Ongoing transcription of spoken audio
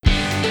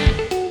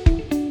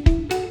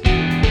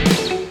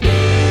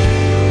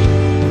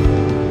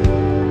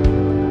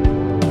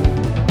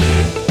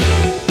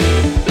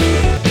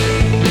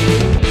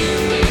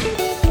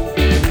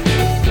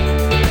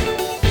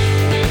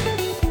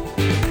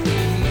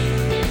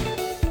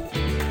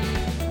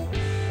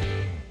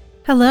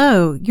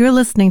Hello, you're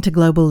listening to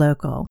Global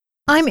Local.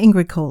 I'm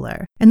Ingrid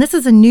Kohler, and this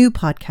is a new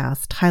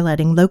podcast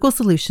highlighting local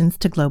solutions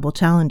to global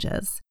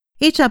challenges.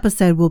 Each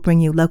episode will bring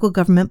you local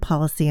government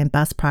policy and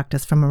best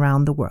practice from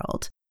around the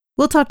world.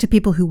 We'll talk to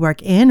people who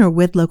work in or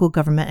with local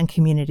government and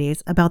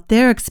communities about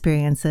their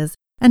experiences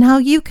and how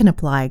you can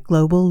apply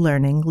global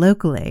learning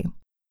locally.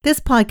 This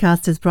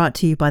podcast is brought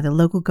to you by the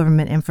Local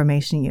Government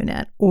Information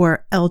Unit,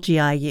 or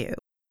LGIU.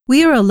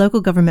 We are a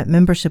local government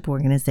membership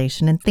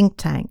organization and think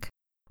tank.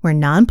 We're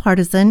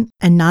nonpartisan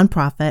and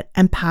nonprofit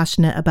and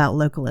passionate about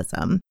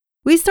localism.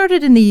 We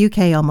started in the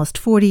UK almost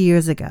 40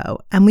 years ago,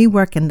 and we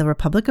work in the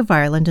Republic of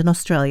Ireland and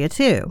Australia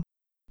too.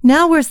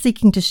 Now we're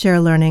seeking to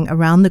share learning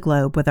around the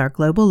globe with our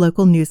Global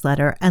Local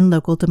newsletter and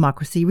Local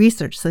Democracy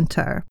Research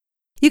Center.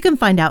 You can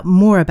find out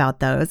more about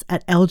those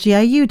at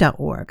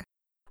lgiu.org.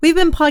 We've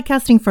been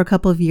podcasting for a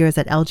couple of years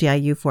at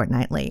LGIU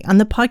Fortnightly,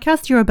 and the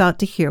podcast you're about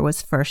to hear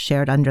was first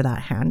shared under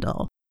that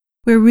handle.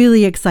 We're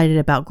really excited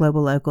about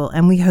Global Local,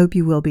 and we hope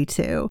you will be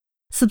too.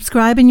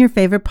 Subscribe in your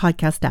favorite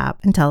podcast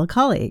app and tell a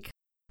colleague.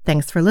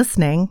 Thanks for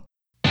listening.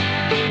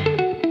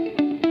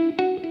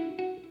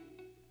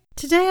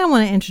 Today, I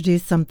want to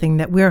introduce something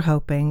that we're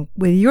hoping,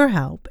 with your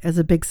help, is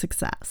a big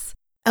success.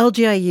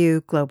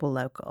 LGIU Global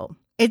Local.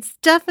 It's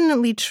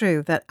definitely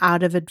true that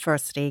out of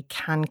adversity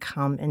can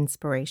come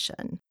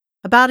inspiration.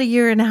 About a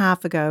year and a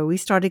half ago, we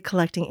started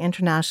collecting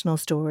international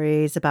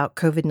stories about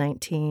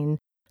COVID-19.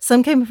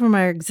 Some came from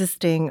our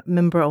existing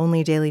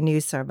member-only daily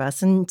news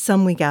service, and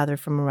some we gathered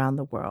from around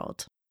the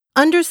world.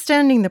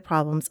 Understanding the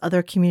problems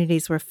other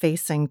communities were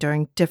facing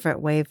during different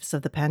waves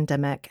of the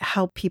pandemic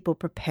helped people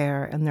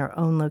prepare in their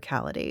own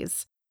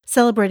localities.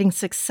 Celebrating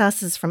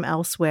successes from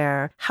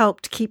elsewhere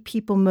helped keep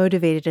people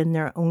motivated in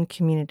their own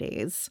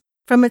communities.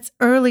 From its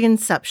early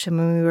inception,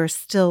 when we were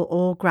still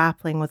all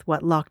grappling with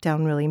what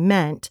lockdown really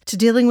meant, to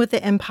dealing with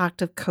the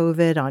impact of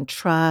COVID on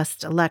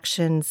trust,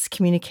 elections,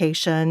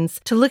 communications,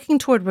 to looking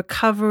toward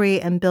recovery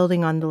and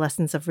building on the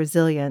lessons of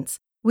resilience,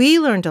 we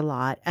learned a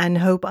lot and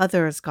hope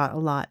others got a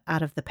lot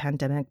out of the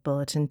pandemic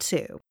bulletin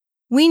too.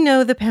 We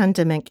know the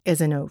pandemic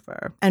isn't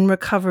over, and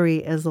recovery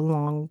is a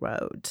long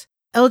road.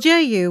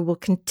 LGIU will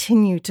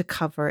continue to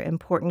cover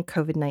important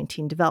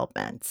COVID-19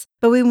 developments,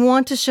 but we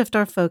want to shift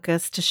our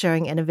focus to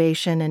sharing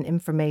innovation and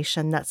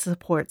information that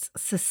supports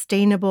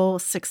sustainable,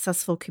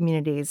 successful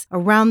communities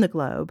around the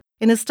globe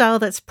in a style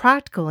that's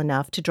practical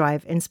enough to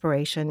drive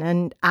inspiration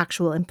and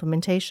actual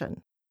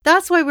implementation.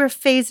 That's why we're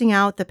phasing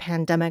out the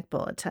pandemic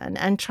bulletin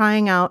and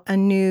trying out a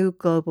new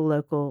Global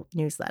Local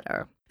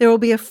newsletter. There will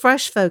be a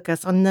fresh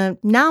focus on the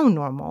now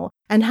normal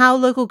and how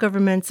local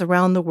governments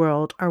around the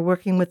world are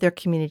working with their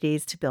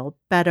communities to build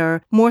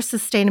better, more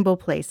sustainable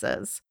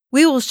places.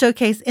 We will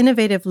showcase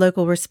innovative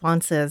local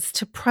responses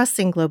to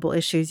pressing global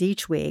issues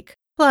each week,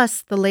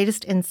 plus the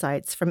latest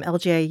insights from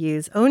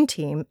LGIU's own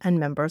team and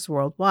members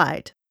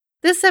worldwide.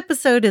 This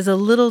episode is a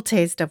little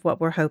taste of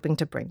what we're hoping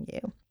to bring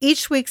you.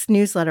 Each week's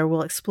newsletter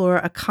will explore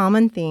a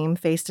common theme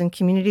faced in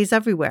communities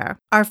everywhere.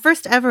 Our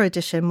first ever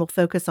edition will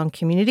focus on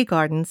community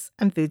gardens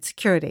and food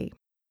security.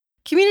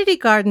 Community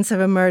gardens have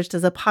emerged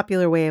as a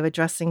popular way of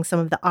addressing some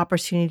of the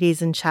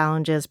opportunities and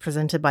challenges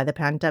presented by the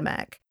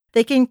pandemic.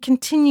 They can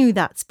continue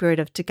that spirit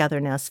of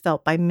togetherness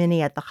felt by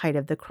many at the height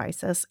of the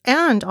crisis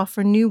and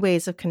offer new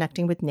ways of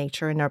connecting with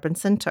nature in urban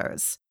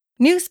centers.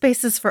 New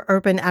spaces for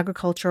urban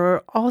agriculture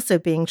are also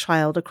being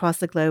trialed across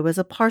the globe as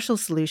a partial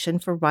solution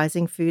for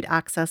rising food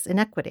access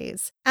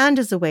inequities, and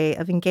as a way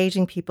of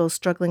engaging people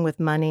struggling with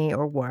money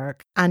or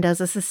work, and as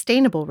a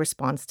sustainable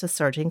response to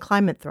surging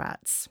climate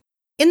threats.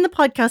 In the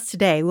podcast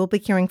today, we'll be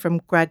hearing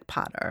from Greg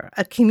Potter,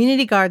 a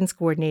community gardens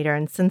coordinator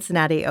in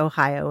Cincinnati,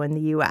 Ohio, in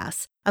the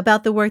U.S.,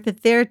 about the work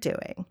that they're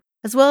doing,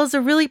 as well as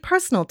a really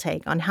personal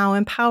take on how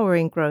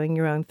empowering growing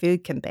your own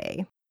food can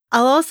be.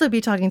 I'll also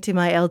be talking to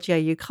my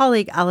LGIU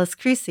colleague, Alice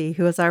Creasy,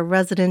 who is our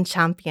resident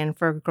champion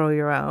for Grow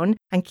Your Own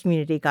and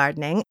community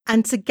gardening,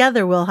 and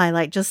together we'll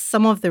highlight just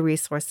some of the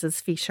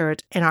resources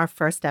featured in our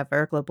first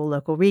ever Global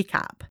Local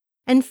recap.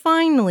 And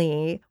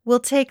finally, we'll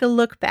take a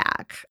look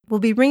back. We'll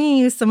be bringing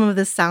you some of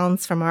the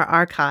sounds from our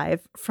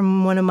archive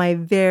from one of my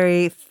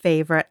very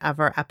favorite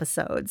ever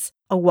episodes,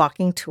 a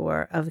walking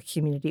tour of a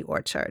community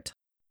orchard.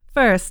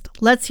 First,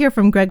 let's hear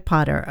from Greg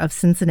Potter of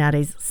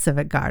Cincinnati's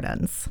Civic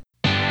Gardens.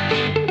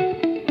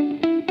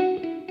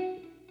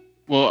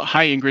 Well,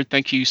 hi, Ingrid.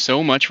 Thank you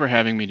so much for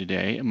having me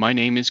today. My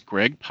name is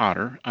Greg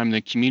Potter. I'm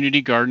the Community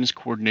Gardens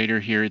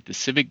Coordinator here at the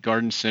Civic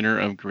Garden Center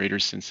of Greater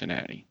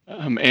Cincinnati.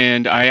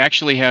 And I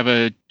actually have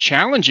a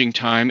challenging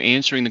time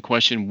answering the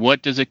question,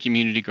 what does a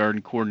Community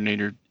Garden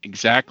Coordinator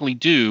exactly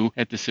do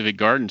at the Civic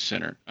Garden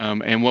Center?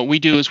 And what we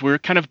do is we're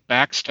kind of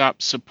backstop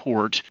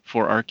support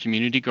for our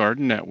community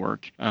garden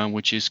network,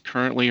 which is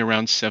currently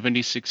around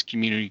 76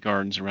 community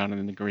gardens around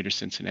in the greater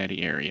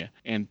Cincinnati area.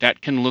 And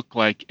that can look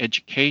like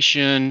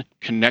education,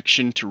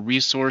 connection to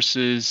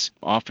resources.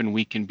 Often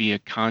we can be a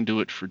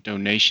conduit for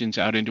donations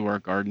out into our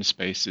garden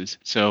spaces.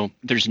 So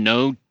there's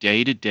no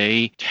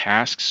day-to-day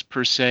tasks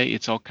per se.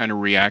 It's all kind of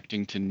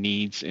reacting to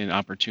needs and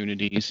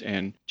opportunities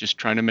and just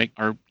trying to make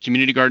our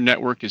community garden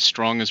network as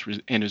strong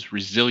and as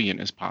resilient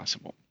as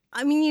possible.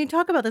 I mean, you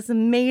talk about this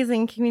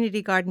amazing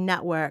community garden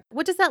network.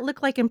 What does that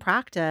look like in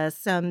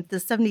practice?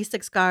 The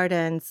 76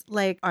 gardens,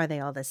 like, are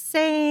they all the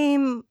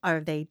same? Are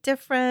they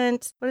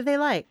different? What are they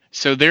like?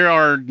 So there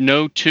are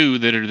no two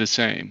that are the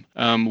same.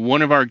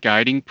 One of our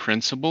guiding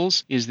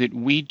principles is that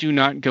we do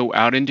not go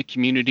out into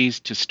communities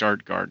to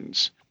start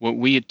gardens. What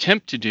we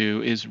attempt to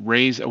do is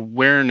raise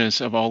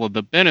awareness of all of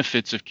the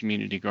benefits of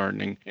community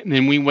gardening, and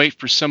then we wait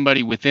for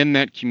somebody within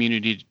that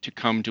community to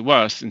come to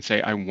us and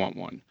say, I want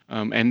one.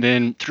 And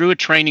then through a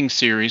training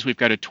series, we've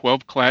got a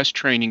 12-class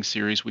training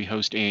series we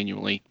host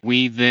annually.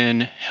 We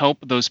then help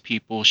those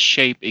people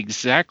shape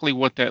exactly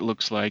what that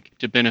looks like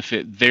to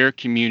benefit their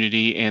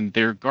community and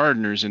their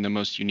gardeners in the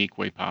most unique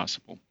way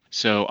possible.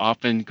 So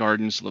often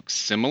gardens look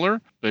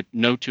similar, but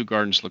no two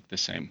gardens look the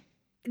same.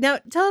 Now,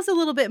 tell us a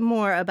little bit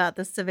more about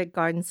the Civic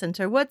Garden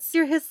Center. What's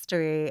your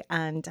history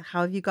and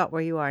how have you got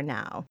where you are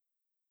now?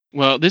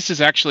 Well, this is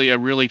actually a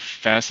really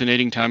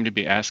fascinating time to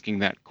be asking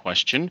that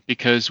question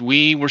because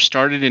we were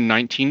started in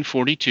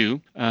 1942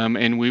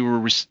 and we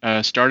were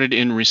started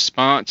in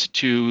response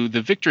to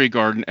the Victory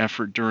Garden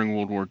effort during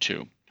World War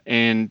II.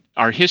 And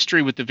our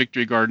history with the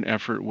Victory Garden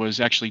effort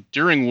was actually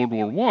during World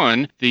War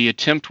I, the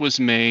attempt was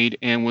made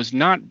and was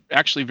not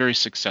actually very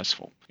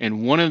successful.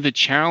 And one of the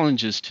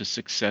challenges to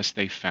success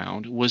they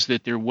found was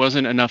that there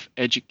wasn't enough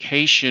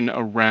education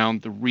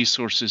around the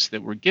resources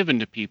that were given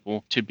to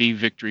people to be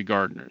victory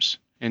gardeners.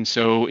 And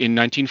so in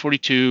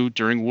 1942,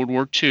 during World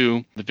War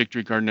II, the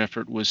Victory Garden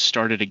effort was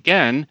started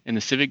again, and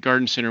the Civic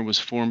Garden Center was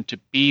formed to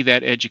be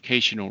that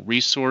educational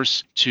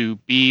resource, to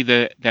be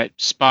that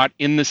spot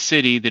in the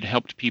city that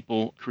helped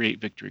people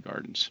create victory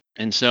gardens.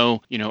 And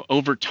so,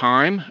 over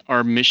time,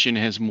 our mission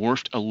has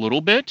morphed a little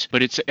bit,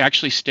 but it's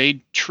actually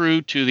stayed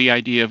true to the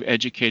idea of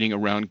educating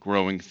around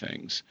growing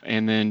things.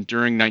 And then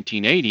during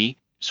 1980,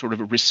 sort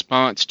of a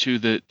response to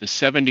the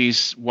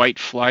 70s white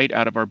flight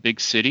out of our big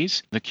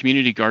cities, the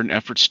community garden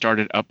effort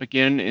started up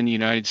again in the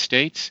United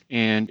States.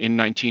 And in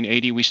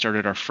 1980, we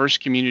started our first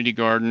community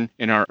garden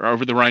in our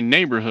Over the Rhine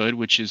neighborhood,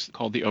 which is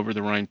called the Over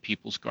the Rhine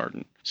People's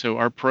Garden. So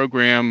our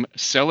program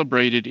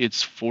celebrated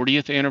its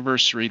 40th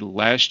anniversary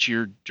last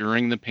year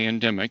during the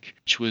pandemic,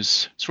 which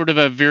was sort of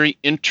a very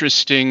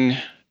interesting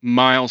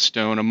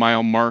milestone, a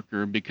mile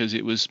marker, because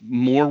it was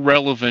more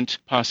relevant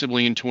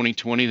possibly in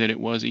 2020 than it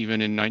was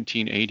even in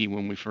 1980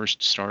 when we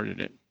first started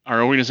it.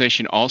 Our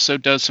organization also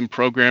does some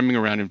programming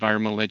around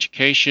environmental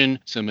education,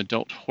 some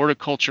adult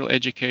horticultural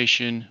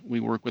education. We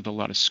work with a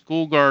lot of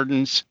school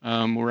gardens.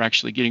 We're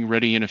actually getting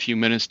ready in a few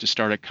minutes to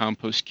start a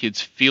Compost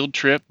Kids field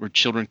trip where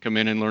children come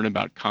in and learn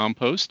about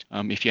compost.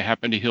 If you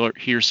happen to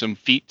hear some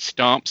feet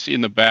stomps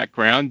in the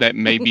background, that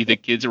may be the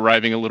kids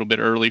arriving a little bit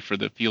early for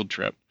the field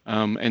trip.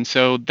 And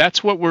so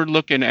that's what we're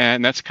looking at,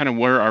 and that's kind of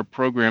where our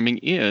programming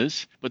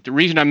is. But the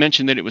reason I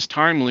mentioned that it was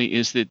timely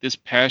is that this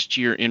past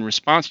year, in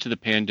response to the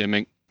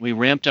pandemic, we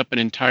ramped up an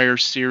entire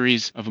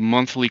series of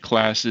monthly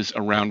classes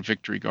around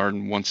Victory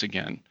Garden once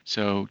again.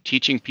 So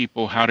teaching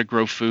people how to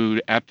grow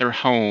food at their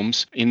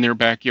homes, in their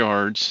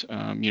backyards.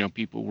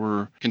 People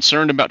were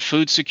concerned about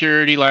food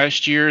security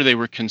last year. They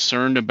were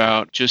concerned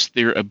about just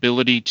their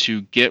ability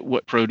to get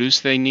what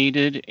produce they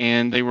needed.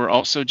 And they were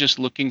also just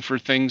looking for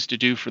things to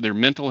do for their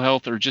mental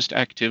health or just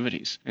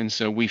activities. And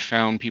so we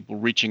found people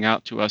reaching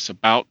out to us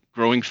about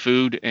growing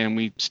food, and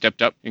we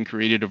stepped up and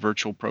created a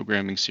virtual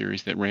programming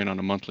series that ran on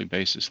a monthly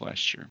basis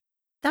last year.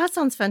 That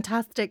sounds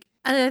fantastic.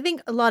 And I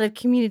think a lot of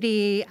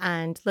community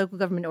and local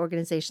government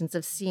organizations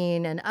have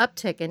seen an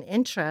uptick in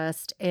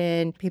interest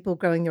in people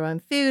growing their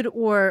own food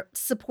or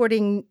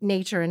supporting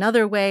nature in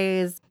other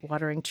ways,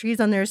 watering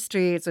trees on their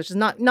streets, which is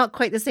not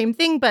quite the same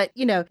thing, but,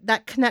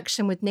 that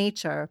connection with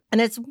nature.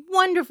 And it's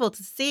wonderful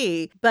to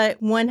see,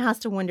 but one has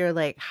to wonder,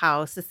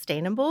 how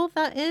sustainable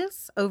that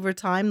is over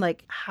time.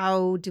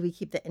 How do we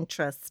keep the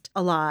interest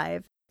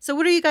alive? So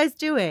what are you guys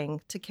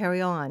doing to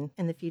carry on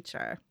in the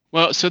future?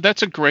 Well, so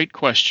that's a great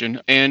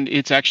question, and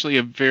it's actually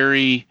a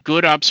very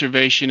good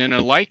observation and a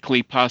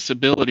likely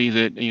possibility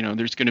that,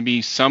 there's going to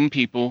be some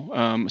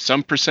people,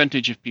 some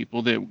percentage of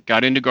people that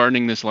got into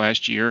gardening this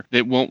last year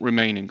that won't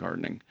remain in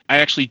gardening. I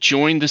actually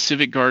joined the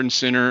Civic Garden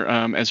Center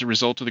as a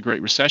result of the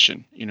Great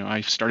Recession.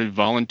 I started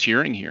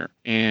volunteering here,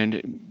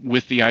 and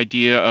with the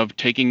idea of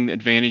taking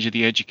advantage of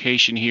the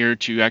education here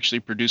to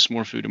actually produce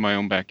more food in my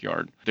own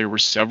backyard. There were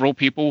several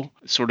people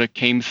sort of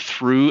came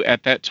through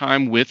at that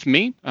time with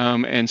me,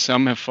 and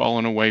some have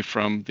fallen away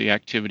from the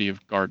activity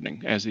of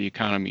gardening as the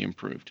economy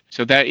improved.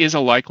 So that is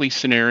a likely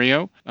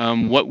scenario.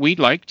 What we'd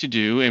like to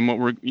do, and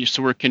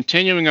we're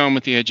continuing on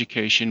with the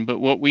education, but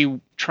what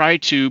we try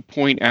to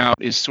point out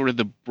is sort of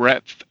the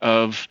breadth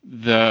of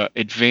the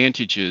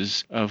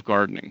advantages of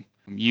gardening.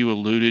 You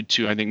alluded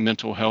to, I think,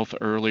 mental health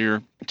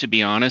earlier. To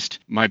be honest,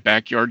 my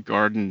backyard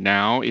garden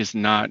now is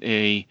not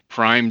a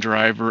prime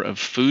driver of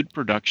food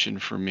production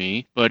for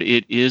me, but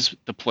it is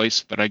the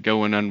place that I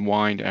go and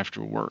unwind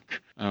after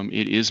work.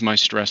 It is my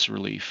stress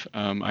relief.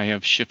 I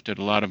have shifted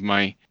a lot of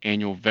my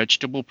annual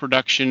vegetable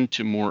production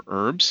to more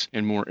herbs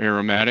and more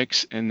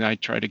aromatics, and I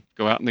try to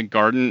go out in the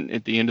garden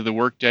at the end of the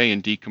workday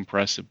and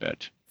decompress a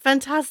bit.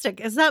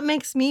 Fantastic, as that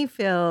makes me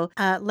feel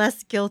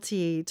less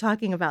guilty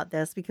talking about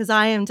this because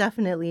I am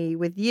definitely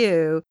with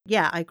you.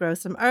 Yeah, I grow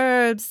some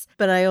herbs,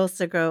 but I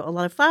also grow a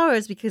lot of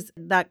flowers because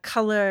that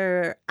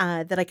color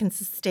that I can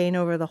sustain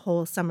over the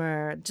whole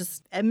summer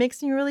just it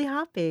makes me really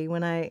happy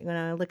when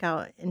I look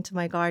out into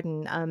my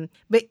garden.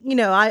 But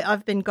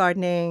I've been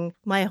gardening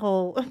my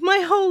whole my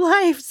whole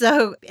life,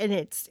 so and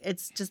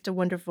it's just a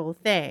wonderful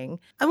thing.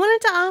 I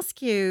wanted to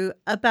ask you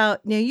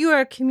about you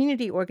are a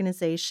community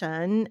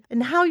organization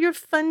and how you're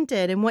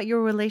funded and what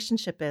your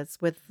relationship is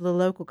with the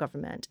local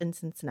government in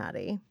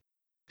Cincinnati.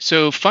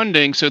 So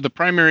the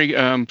primary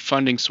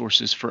funding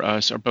sources for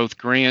us are both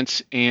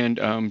grants and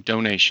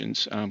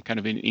donations, kind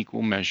of in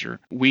equal measure.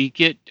 We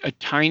get a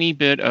tiny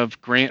bit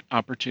of grant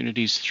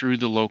opportunities through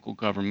the local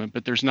government,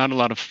 but there's not a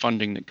lot of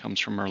funding that comes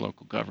from our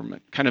local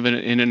government. Kind of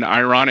in an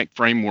ironic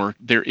framework,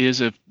 there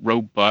is a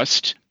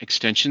robust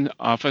extension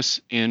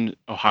office in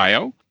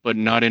Ohio, but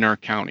not in our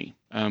county.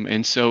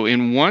 And so,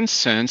 in one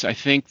sense, I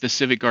think the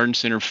Civic Garden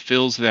Center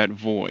fills that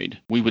void.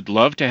 We would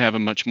love to have a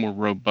much more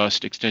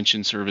robust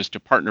extension service to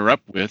partner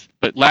up with,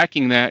 but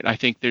lacking that, I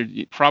think there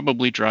it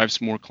probably drives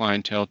more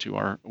clientele to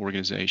our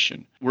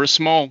organization. We're a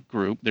small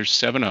group, there's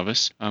 7 of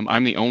us.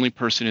 I'm the only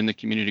person in the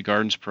Community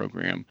Gardens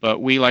program,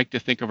 but we like to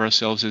think of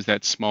ourselves as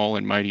that small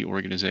and mighty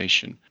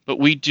organization. But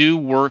we do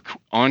work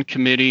on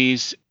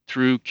committees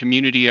through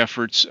community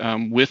efforts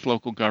with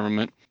local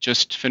government.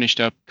 Just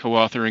finished up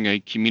co-authoring a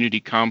community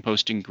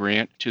composting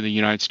grant to the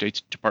United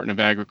States Department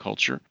of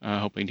Agriculture,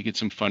 hoping to get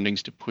some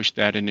fundings to push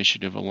that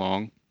initiative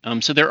along.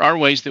 So there are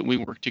ways that we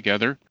work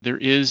together. There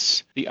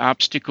is the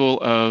obstacle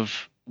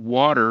of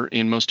water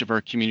in most of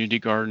our community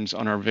gardens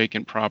on our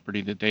vacant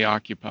property that they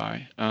occupy.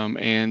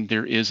 And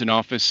there is an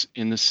office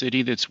in the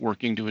city that's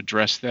working to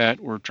address that.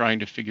 We're trying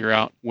to figure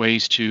out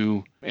ways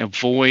to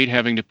avoid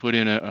having to put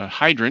in a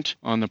hydrant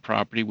on the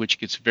property, which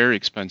gets very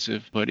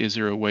expensive. But is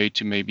there a way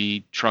to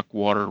maybe truck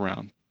water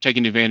around?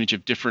 Taking advantage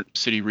of different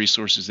city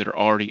resources that are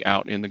already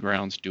out in the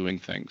grounds doing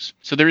things.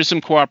 So there is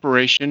some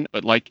cooperation,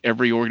 but like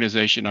every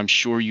organization I'm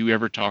sure you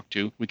ever talk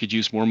to, we could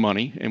use more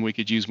money and we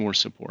could use more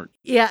support.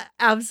 Yeah,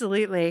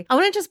 absolutely. I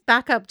want to just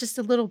back up just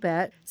a little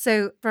bit.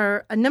 So,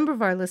 for a number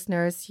of our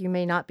listeners, you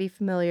may not be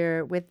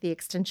familiar with the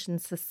extension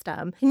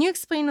system. Can you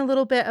explain a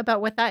little bit about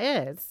what that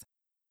is?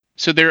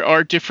 So there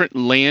are different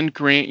land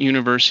grant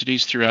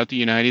universities throughout the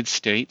United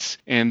States,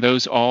 and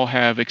those all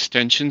have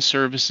extension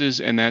services,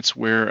 and that's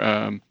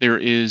where there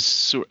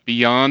is,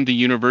 beyond the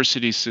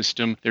university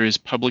system, there is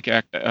public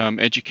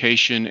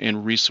education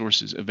and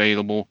resources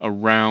available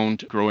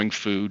around growing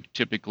food,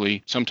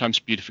 typically, sometimes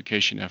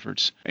beautification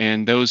efforts.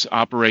 And those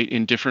operate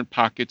in different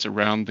pockets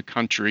around the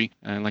country.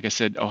 And like I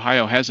said,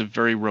 Ohio has a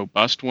very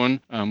robust one.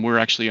 We're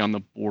actually on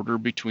the border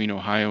between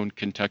Ohio and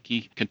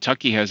Kentucky.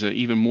 Kentucky has an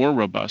even more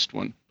robust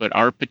one, but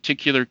our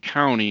particular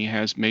county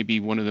has maybe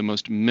one of the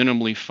most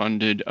minimally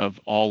funded of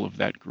all of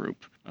that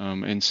group.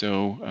 And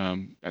so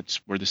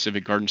that's where the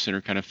Civic Garden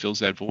Center kind of fills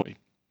that void.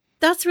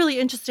 That's really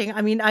interesting.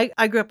 I mean,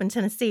 I grew up in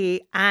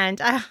Tennessee and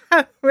I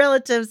have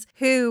relatives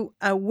who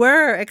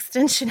were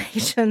extension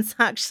agents,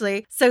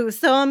 actually. So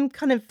I'm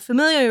kind of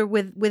familiar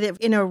with it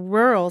in a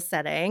rural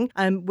setting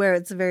where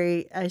it's a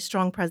very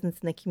strong presence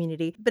in the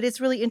community. But it's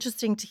really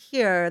interesting to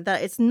hear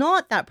that it's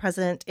not that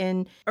present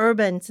in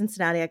urban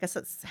Cincinnati. I guess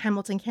that's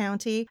Hamilton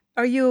County.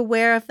 Are you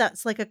aware if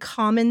that's like a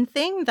common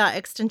thing that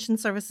extension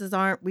services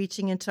aren't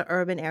reaching into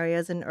urban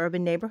areas and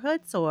urban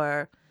neighborhoods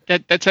or?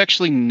 That's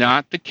actually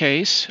not the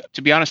case.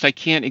 To be honest, I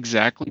can't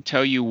exactly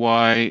tell you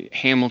why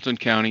Hamilton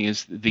County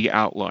is the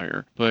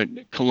outlier, but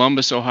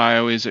Columbus,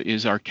 Ohio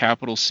is our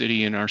capital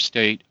city in our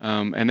state,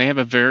 and they have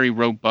a very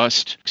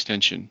robust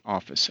extension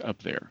office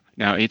up there.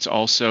 Now, it's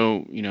also,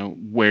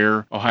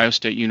 where Ohio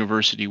State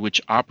University,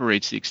 which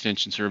operates the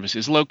extension service,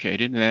 is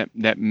located, and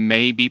that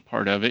may be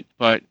part of it.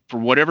 But for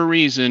whatever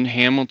reason,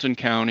 Hamilton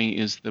County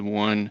is the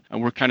one.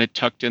 We're kind of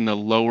tucked in the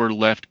lower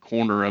left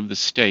corner of the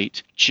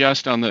state,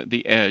 just on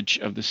the edge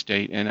of the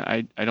state. And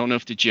I don't know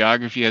if the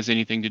geography has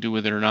anything to do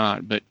with it or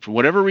not, but for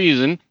whatever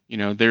reason,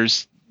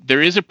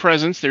 there is a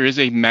presence. There is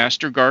a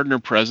Master Gardener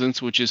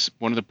presence, which is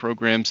one of the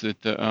programs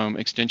that the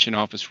Extension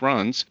Office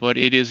runs, but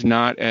it is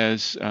not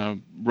as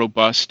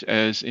robust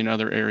as in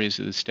other areas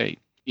of the state.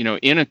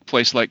 In a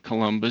place like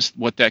Columbus,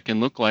 what that can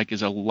look like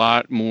is a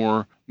lot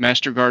more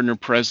Master Gardener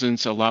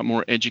presence, a lot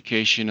more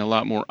education, a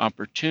lot more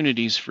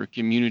opportunities for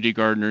community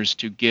gardeners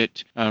to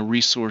get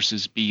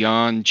resources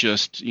beyond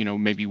just,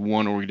 maybe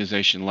one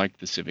organization like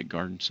the Civic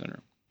Garden Center.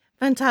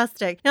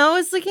 Fantastic. Now, I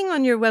was looking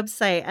on your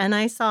website and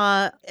I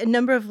saw a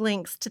number of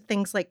links to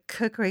things like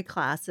cookery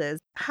classes.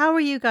 How are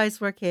you guys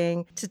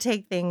working to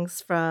take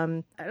things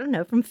from, I don't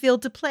know, from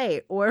field to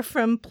plate or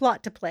from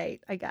plot to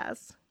plate, I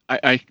guess?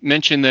 I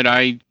mentioned that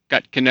I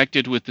got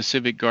connected with the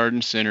Civic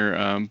Garden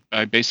Center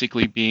by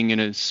basically being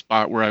in a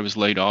spot where I was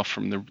laid off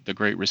from the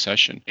Great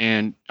Recession.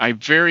 And I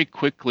very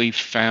quickly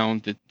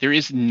found that there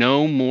is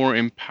no more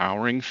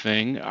empowering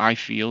thing, I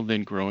feel,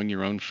 than growing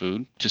your own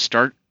food. To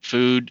start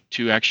food,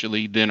 to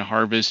actually then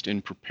harvest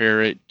and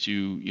prepare it,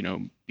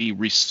 to, be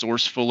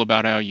resourceful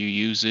about how you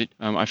use it,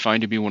 I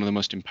find to be one of the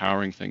most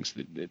empowering things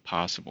that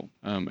possible.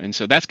 And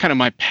so that's kind of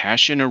my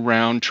passion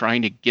around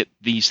trying to get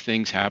these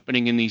things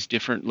happening in these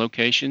different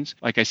locations.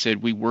 Like I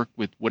said, we work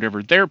with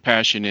whatever their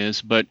passion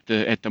is, but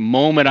at the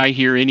moment I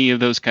hear any of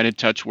those kind of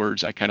touch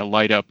words, I kind of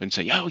light up and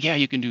say, oh yeah,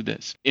 you can do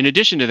this. In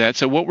addition to that,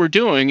 so what we're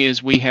doing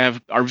is we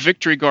have our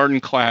Victory Garden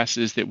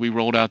classes that we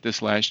rolled out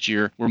this last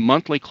year. Were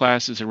monthly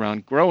classes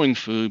around growing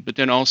food, but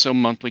then also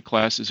monthly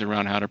classes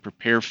around how to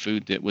prepare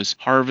food that was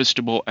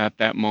harvestable at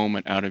that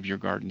moment out of your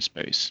garden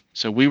space.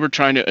 So we were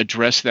trying to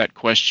address that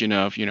question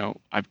of,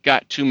 I've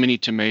got too many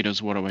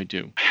tomatoes, what do I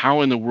do?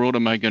 How in the world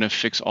am I going to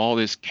fix all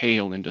this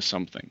kale into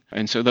something?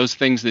 And so those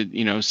things that,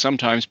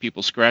 sometimes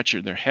people scratch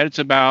their heads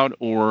about,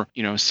 or,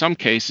 some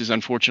cases,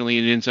 unfortunately,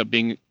 it ends up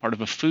being part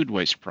of a food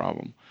waste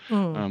problem.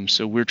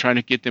 So we're trying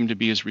to get them to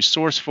be as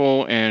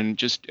resourceful and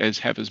just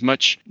have as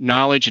much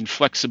knowledge and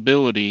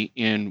flexibility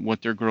in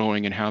what they're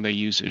growing and how they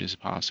use it as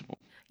possible.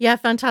 Yeah,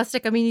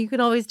 fantastic. I mean, you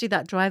can always do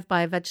that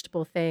drive-by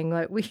vegetable thing.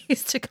 Like we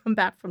used to come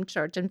back from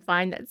church and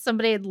find that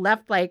somebody had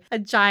left like a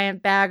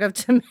giant bag of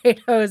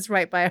tomatoes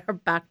right by our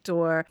back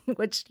door,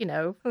 which,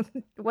 it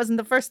wasn't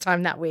the first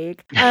time that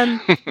week.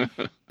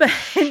 But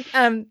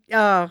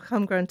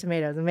homegrown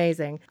tomatoes,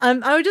 amazing. I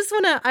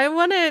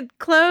want to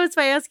close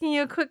by asking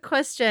you a quick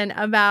question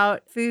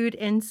about food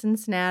in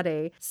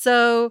Cincinnati.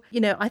 So,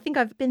 I think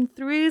I've been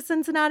through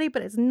Cincinnati,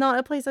 but it's not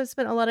a place I've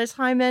spent a lot of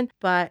time in.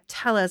 But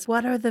tell us,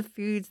 what are the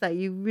foods that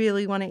you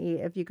really want to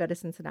eat if you go to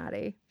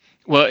Cincinnati?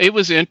 Well, it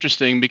was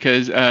interesting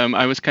because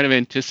I was kind of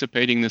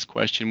anticipating this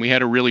question. We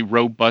had a really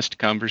robust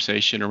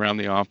conversation around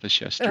the office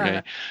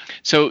yesterday.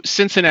 So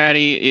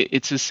Cincinnati,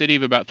 it's a city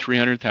of about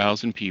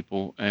 300,000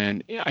 people.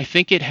 And I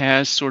think it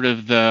has sort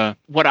of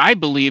what I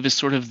believe is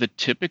sort of the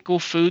typical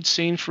food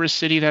scene for a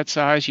city that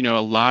size. A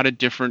lot of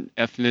different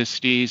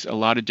ethnicities, a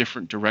lot of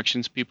different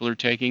directions people are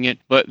taking it.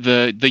 But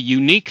the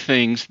unique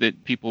things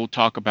that people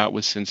talk about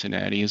with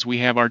Cincinnati is we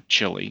have our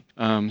chili.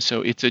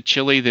 So it's a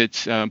chili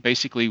that's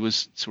basically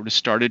was sort of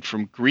started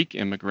from Greek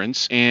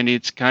immigrants, and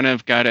it's kind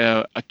of got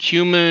a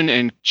cumin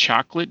and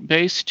chocolate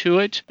base to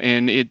it.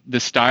 And the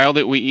style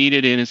that we eat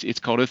it in it's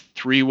called a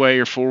 3-way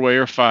or 4-way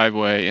or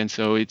 5-way, and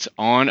so it's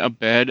on a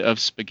bed of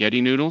spaghetti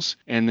noodles.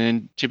 And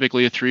then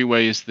typically a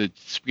 3-way is the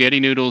spaghetti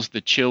noodles,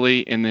 the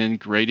chili, and then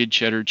grated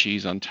cheddar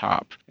cheese on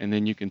top. And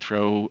then you can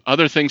throw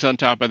other things on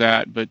top of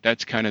that, but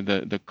that's kind of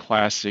the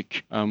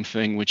classic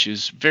thing, which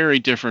is very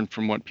different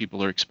from what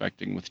people are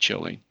expecting with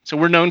chili. So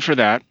we're known for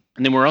that.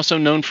 And then we're also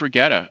known for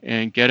geta.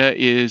 And geta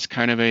is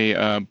kind of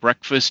a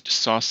breakfast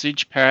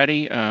sausage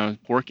patty,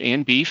 pork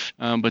and beef,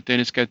 but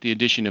then it's got the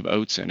addition of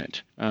oats in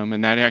it.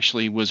 And that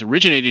actually was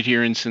originated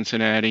here in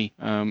Cincinnati,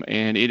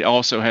 and it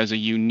also has a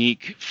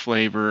unique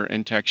flavor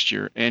and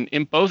texture. And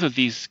in both of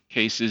these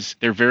cases,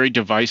 they're very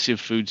divisive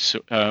food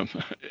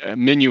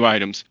menu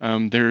items.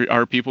 There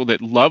are people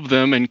that love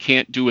them and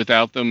can't do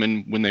without them,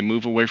 and when they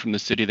move away from the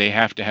city, they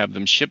have to have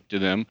them shipped to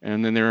them.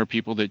 And then there are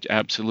people that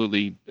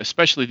absolutely,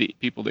 especially the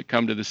people that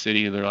come to the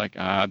city, they're like,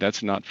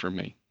 that's not for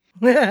me.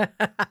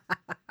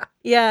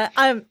 Yeah,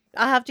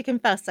 I have to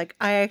confess, like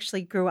I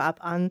actually grew up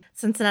on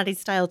Cincinnati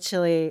style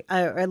chili,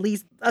 or at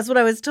least that's what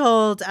I was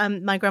told.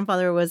 My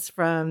grandfather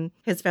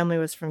his family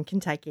was from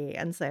Kentucky,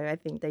 and so I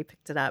think they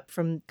picked it up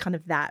from kind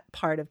of that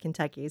part of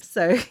Kentucky.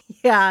 So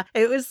yeah,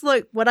 it was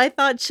like what I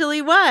thought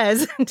chili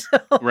was until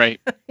right.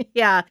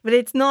 Yeah, but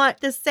it's not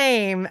the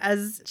same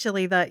as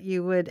chili that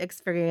you would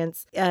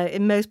experience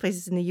in most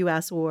places in the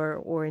U.S.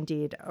 or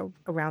indeed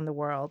around the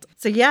world.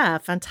 So yeah,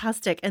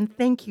 fantastic, and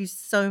thank you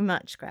so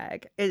much,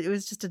 Greg. It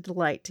was just a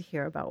delight to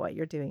hear about what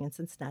you're doing in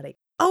Cincinnati.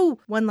 Oh,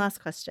 one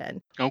last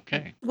question.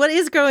 Okay. What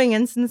is growing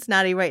in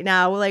Cincinnati right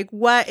now? Like,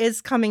 what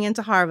is coming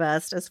into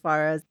harvest as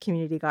far as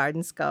community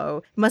gardens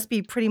go? It must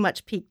be pretty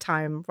much peak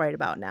time right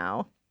about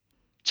now.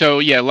 So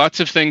yeah, lots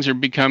of things are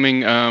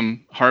becoming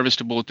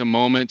harvestable at the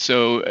moment.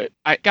 So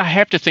I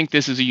have to think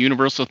this is a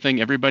universal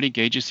thing. Everybody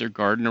gauges their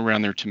garden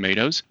around their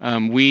tomatoes.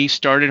 We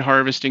started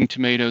harvesting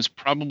tomatoes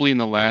probably in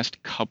the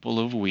last couple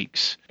of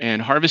weeks.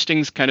 And harvesting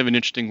is kind of an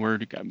interesting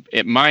word.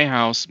 At my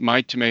house,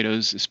 my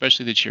tomatoes,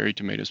 especially the cherry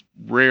tomatoes,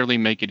 rarely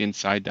make it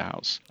inside the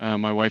house.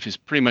 My wife is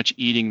pretty much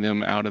eating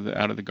them out of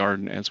the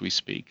garden as we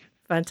speak.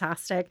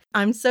 Fantastic.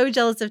 I'm so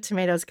jealous of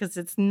tomatoes because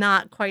it's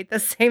not quite the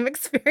same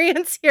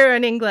experience here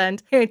in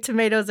England.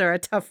 Tomatoes are a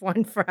tough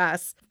one for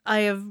us. I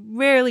have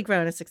rarely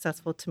grown a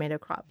successful tomato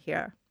crop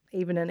here,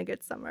 even in a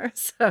good summer.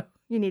 So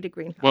you need a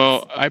greenhouse.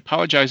 Well, I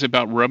apologize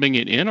about rubbing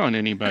it in on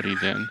anybody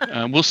then.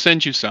 We'll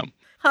send you some.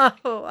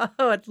 Oh,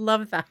 I'd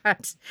love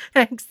that.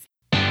 Thanks.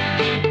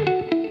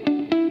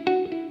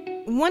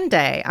 One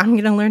day, I'm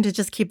going to learn to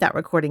just keep that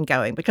recording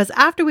going because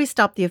after we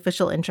stopped the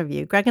official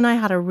interview, Greg and I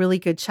had a really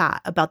good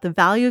chat about the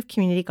value of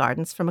community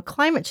gardens from a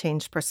climate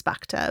change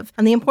perspective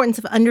and the importance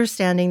of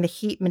understanding the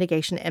heat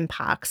mitigation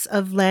impacts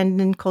of land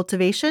and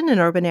cultivation in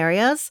urban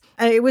areas.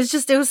 It was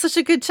such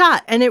a good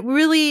chat. And it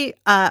really,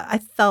 I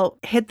felt,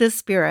 hit the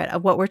spirit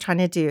of what we're trying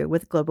to do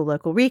with Global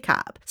Local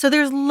Recap. So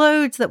there's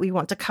loads that we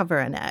want to cover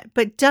in it,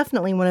 but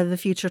definitely one of the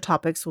future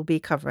topics we'll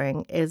be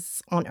covering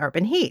is on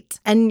urban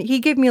heat. And he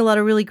gave me a lot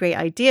of really great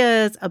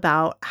ideas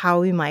about how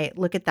we might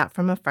look at that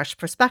from a fresh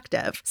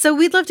perspective. So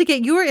we'd love to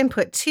get your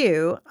input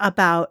too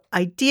about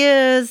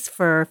ideas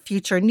for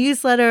future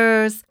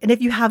newsletters. And if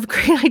you have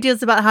great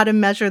ideas about how to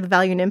measure the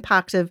value and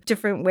impact of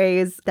different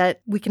ways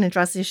that we can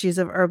address issues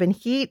of urban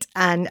heat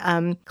and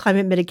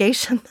climate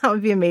mitigation, that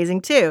would be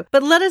amazing too.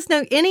 But let us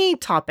know any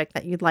topic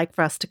that you'd like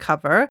for us to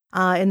cover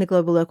in the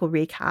Global Local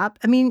Recap.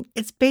 I mean,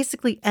 it's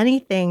basically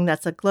anything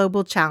that's a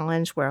global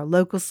challenge where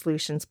local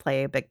solutions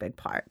play a big, big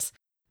part.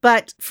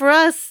 But for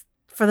us,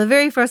 for the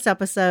very first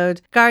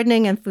episode,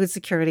 gardening and food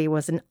security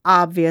was an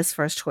obvious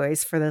first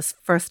choice for this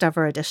first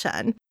ever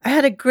edition. I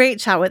had a great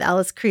chat with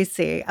Alice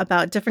Creasy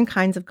about different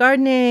kinds of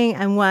gardening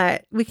and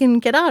what we can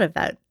get out of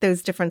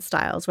those different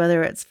styles,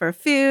 whether it's for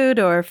food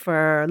or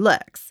for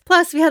looks.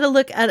 Plus, we had a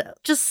look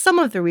at just some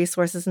of the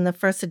resources in the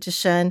first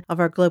edition of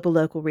our Global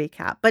Local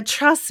Recap. But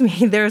trust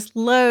me, there's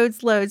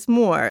loads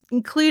more,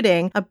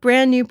 including a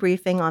brand new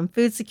briefing on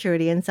food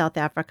security in South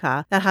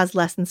Africa that has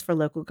lessons for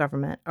local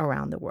government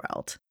around the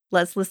world.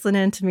 Let's listen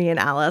in to me and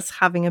Alice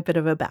having a bit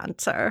of a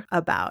banter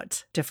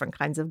about different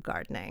kinds of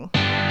gardening.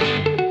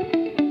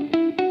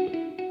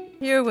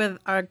 Here with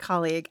our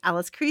colleague,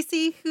 Alice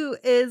Creasy, who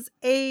is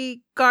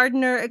a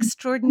gardener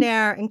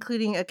extraordinaire,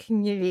 including a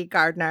community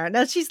gardener.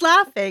 Now, she's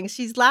laughing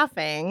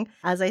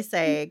as I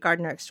say,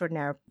 gardener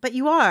extraordinaire. But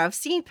you are. I've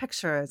seen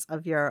pictures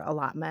of your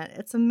allotment.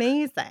 It's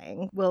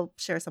amazing. We'll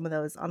share some of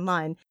those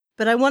online.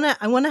 But I want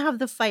to have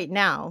the fight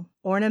now.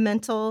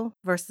 Ornamental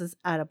versus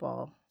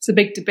edible. It's a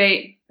big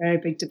debate, very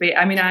big debate.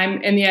 I mean,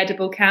 I'm in the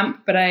edible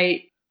camp, but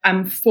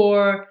I'm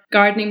for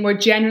gardening more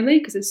generally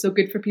because it's so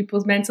good for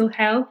people's mental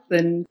health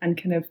and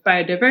kind of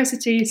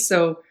biodiversity.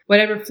 So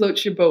whatever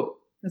floats your boat,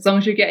 as long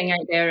as you're getting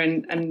out there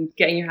and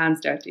getting your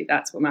hands dirty,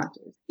 that's what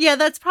matters. Yeah,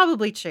 that's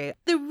probably true.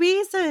 The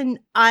reason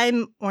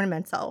I'm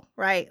ornamental,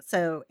 right?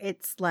 So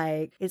it's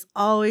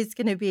always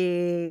going to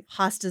be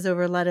hostas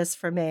over lettuce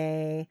for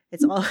me.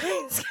 It's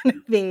always going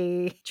to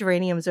be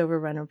geraniums over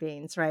runner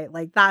beans, right?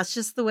 Like that's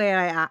just the way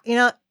I am. You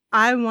know,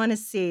 I want to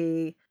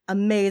see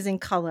amazing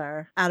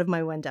color out of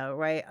my window,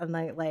 right?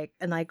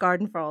 And I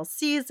garden for all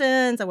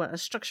seasons. I want a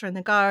structure in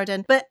the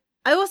garden, but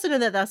I also know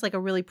that that's like a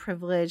really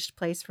privileged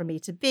place for me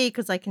to be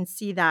because I can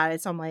see that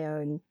it's in my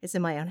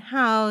own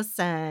house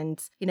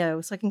and, you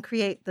know, so I can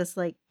create this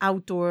like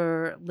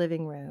outdoor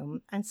living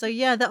room. And so,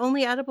 yeah, the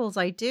only edibles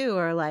I do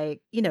are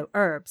like, you know,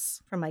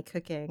 herbs for my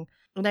cooking.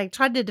 And I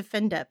tried to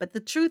defend it, but the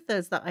truth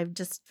is that I've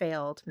just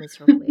failed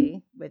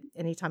miserably with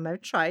any time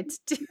I've tried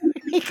to do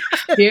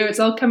Here, it's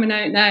all coming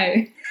out now.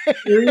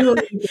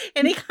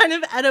 any kind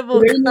of edible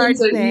geraniums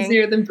gardening. are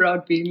easier than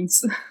broad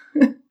beans.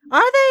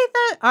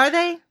 Are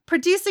they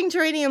producing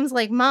geraniums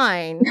like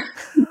mine?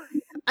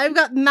 I've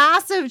got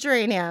massive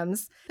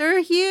geraniums.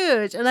 They're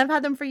huge, and I've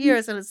had them for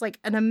years, and it's like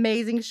an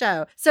amazing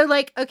show. So,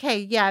 like, okay,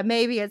 yeah,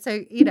 maybe it's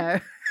a, you know,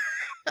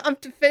 I'm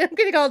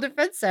getting all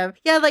defensive.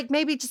 Yeah, like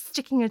maybe just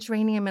sticking a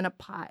geranium in a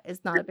pot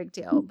is not a big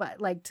deal, but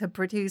like to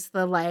produce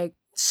the like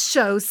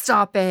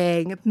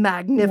show-stopping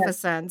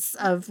magnificence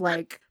of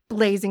like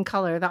blazing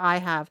color that I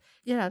have,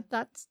 yeah,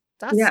 that's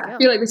yeah. skill. I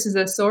feel like this is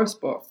a sore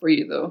spot for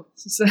you, though.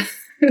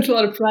 There's a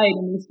lot of pride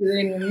in these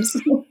geraniums.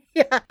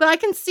 Yeah, but I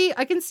can see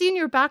in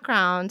your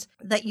background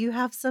that you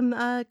have some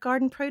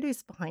garden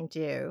produce behind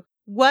you.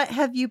 What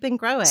have you been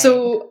growing?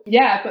 So,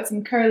 yeah, I've got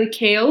some curly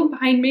kale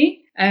behind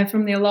me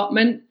from the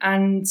allotment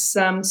and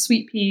some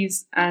sweet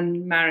peas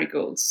and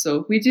marigolds.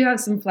 So we do have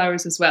some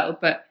flowers as well,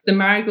 but the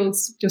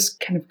marigolds just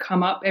kind of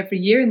come up every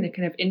year and they're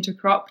kind of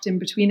intercropped in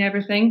between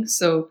everything.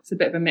 So it's a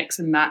bit of a mix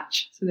and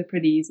match. So they're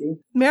pretty easy.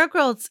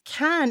 Marigolds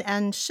can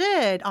and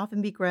should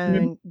often be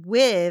grown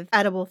with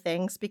edible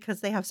things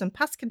because they have some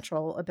pest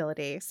control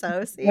ability.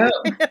 So see,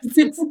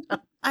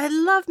 I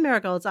love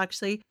marigolds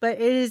actually, but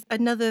it is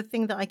another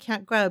thing that I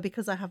can't grow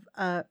because I have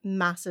a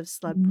massive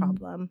slug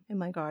problem in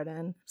my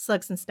garden.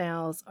 Slugs and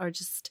snails are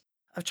just,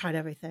 I've tried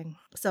everything.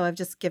 So I've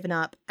just given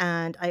up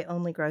and I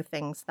only grow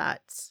things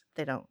that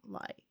they don't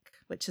like,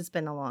 which has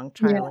been a long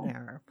trial and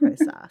error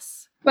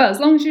process. Well, as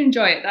long as you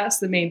enjoy it, that's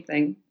the main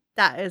thing.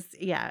 That is,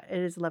 yeah, it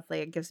is lovely.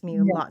 It gives me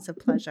lots of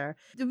pleasure.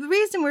 The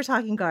reason we're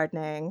talking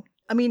gardening,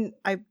 I mean,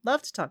 I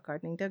love to talk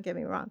gardening, don't get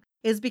me wrong,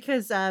 is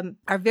because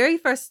our very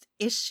first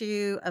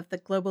issue of the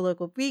Global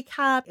Local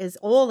Recap is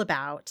all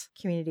about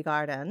community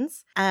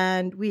gardens.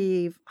 And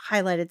we've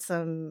highlighted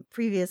some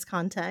previous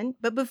content.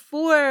 But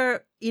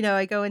before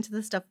I go into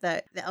the stuff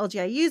that the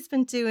LGIU's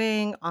been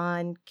doing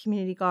on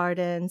community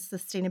gardens,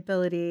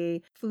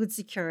 sustainability, food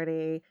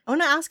security. I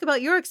want to ask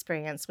about your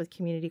experience with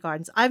community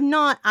gardens. I've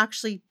not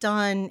actually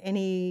done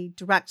any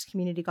direct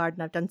community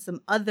garden. I've done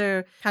some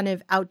other kind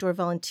of outdoor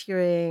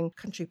volunteering,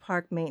 country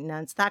park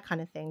maintenance, that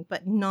kind of thing,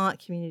 but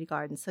not community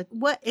gardens. So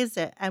what is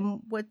it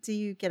and what do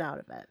you get out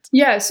of it?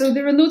 Yeah, so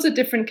there are loads of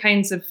different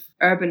kinds of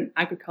urban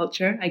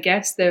agriculture, I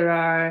guess. There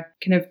are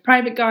kind of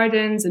private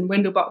gardens and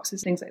window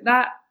boxes, things like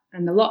that,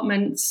 and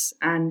allotments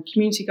and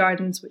community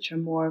gardens, which are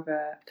more of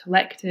a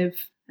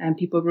collective and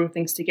people grow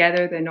things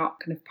together. They're not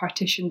kind of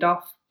partitioned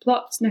off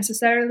plots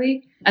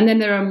necessarily. And then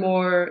there are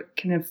more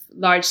kind of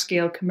large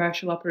scale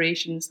commercial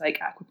operations like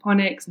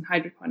aquaponics and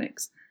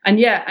hydroponics.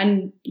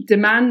 And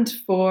demand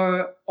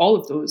for all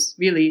of those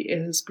really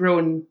has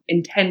grown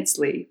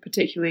intensely,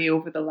 particularly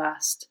over the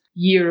last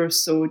year or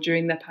so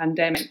during the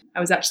pandemic. I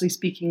was actually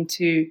speaking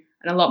to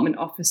an allotment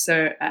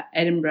officer at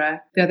Edinburgh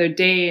the other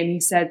day, and he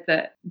said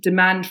that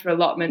demand for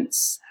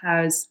allotments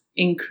has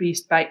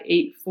increased by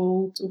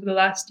 8-fold over the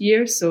last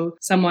year. So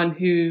someone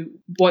who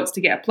wants to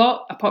get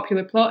a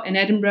popular plot in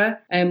Edinburgh,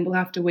 will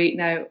have to wait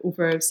now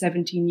over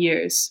 17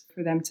 years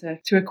for them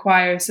to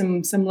acquire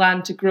some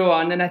land to grow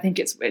on. And I think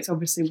it's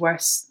obviously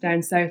worse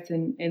down south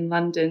in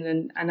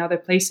London and other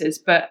places.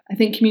 But I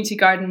think community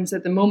gardens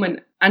at the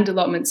moment and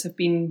allotments have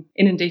been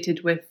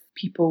inundated with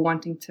people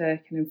wanting to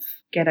kind of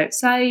get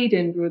outside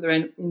and grow their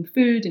own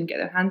food and get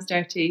their hands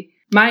dirty.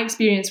 My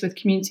experience with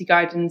community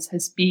gardens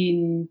has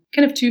been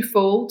kind of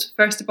twofold.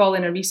 First of all,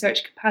 in a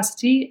research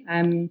capacity.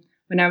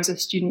 When I was a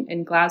student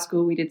in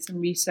Glasgow, we did some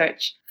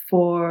research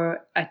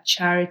for a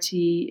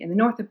charity in the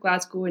north of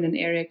Glasgow in an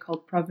area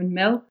called Provan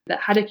Mill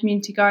that had a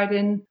community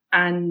garden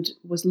and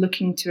was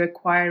looking to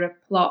acquire a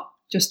plot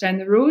just down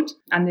the road.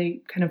 And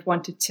they kind of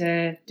wanted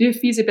to do a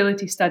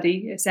feasibility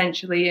study,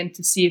 essentially, and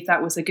to see if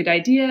that was a good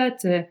idea,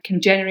 to kind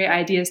of generate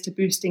ideas to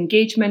boost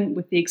engagement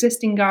with the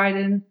existing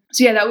garden.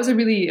 So yeah, it was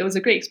a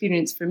great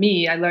experience for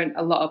me. I learned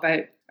a lot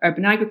about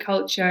urban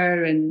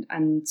agriculture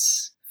and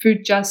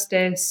food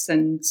justice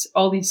and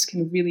all these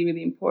kind of really,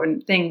 really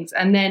important things.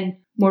 And then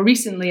more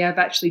recently, I've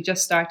actually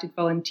just started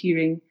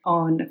volunteering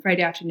on a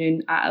Friday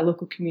afternoon at a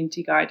local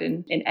community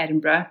garden in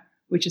Edinburgh,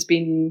 which has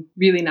been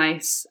really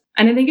nice.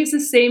 And I think it's the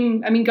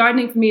same. I mean,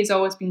 gardening for me has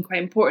always been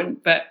quite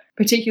important, but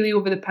particularly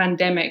over the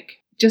pandemic,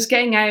 just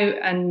getting out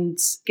and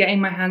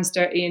getting my hands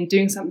dirty and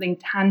doing something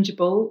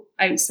tangible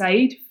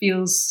outside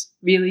feels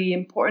really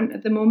important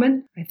at the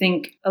moment. I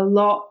think a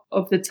lot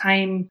of the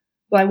time,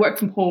 I work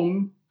from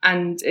home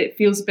and it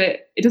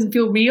doesn't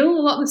feel real, a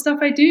lot of the stuff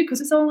I do,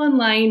 because it's all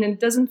online and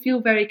doesn't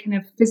feel very kind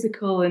of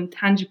physical and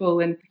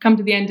tangible. And come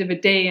to the end of a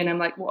day and I'm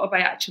like, what have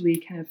I actually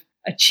kind of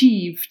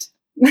achieved?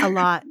 A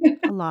lot,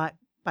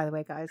 by the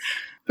way, guys.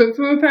 But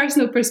from a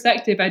personal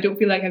perspective, I don't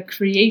feel like I've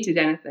created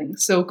anything.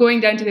 So going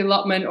down to the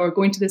allotment or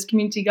going to this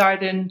community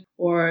garden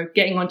or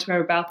getting onto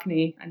our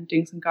balcony and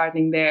doing some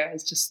gardening there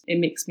it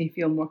makes me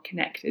feel more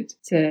connected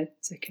to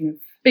kind of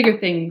bigger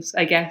things,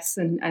 I guess,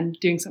 and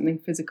doing something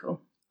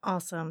physical.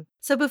 Awesome.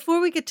 So before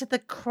we get to the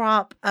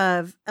crop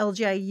of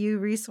LGIU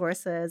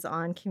resources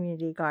on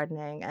community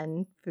gardening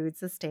and food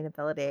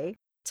sustainability,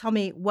 tell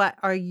me, what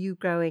are you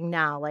growing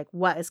now? Like,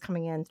 what is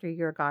coming in through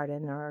your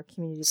garden or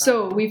community garden?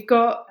 So we've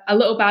got a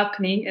little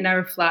balcony in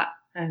our flat.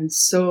 And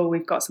so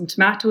we've got some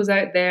tomatoes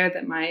out there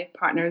that my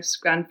partner's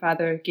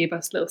grandfather gave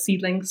us, little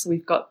seedlings. So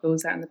we've got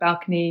those out on the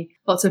balcony.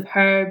 Lots of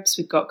herbs.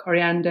 We've got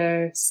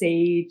coriander,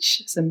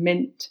 sage, some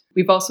mint.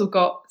 We've also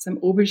got some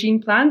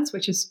aubergine plants,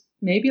 which is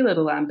maybe a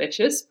little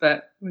ambitious,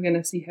 but we're going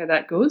to see how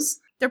that goes.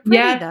 They're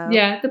pretty, though.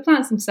 Yeah, the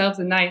plants themselves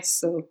are nice.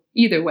 So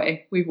either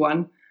way, we've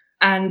won.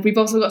 And we've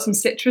also got some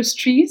citrus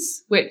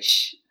trees,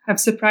 which have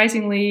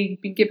surprisingly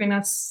been giving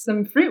us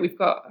some fruit. We've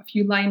got a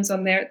few limes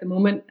on there at the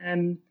moment,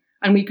 and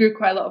we grew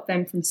quite a lot of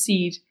them from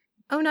seed.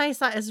 Oh, nice.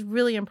 That is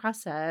really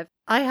impressive.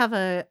 I have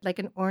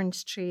an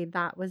orange tree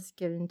that was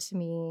given to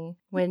me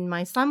when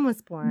my son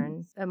was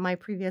born at my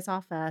previous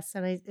office,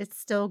 and it's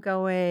still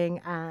going,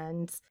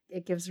 and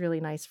it gives really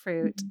nice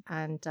fruit.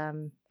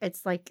 And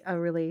it's like a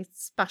really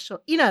special,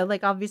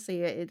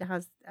 obviously it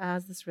has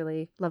this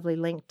really lovely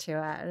link to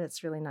it, and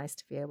it's really nice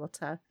to be able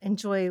to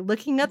enjoy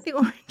looking at the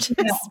oranges,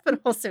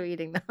 but also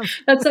eating them.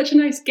 That's such a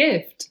nice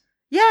gift.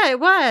 Yeah, it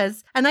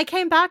was. And I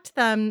came back to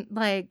them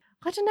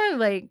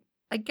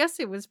I guess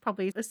it was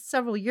probably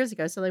several years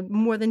ago, so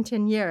more than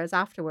 10 years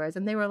afterwards.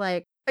 And they were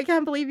like, I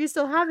can't believe you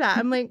still have that.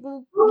 I'm like,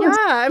 well,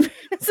 yeah,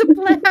 it's a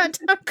plant.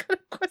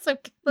 Of course I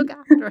can look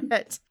after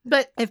it.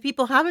 But if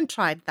people haven't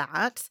tried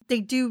that,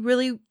 they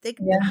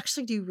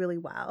actually do really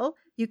well.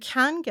 You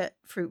can get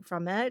fruit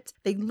from it.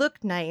 They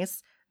look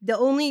nice. The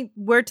only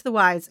word to the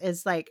wise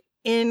is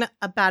in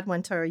a bad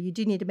winter, you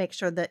do need to make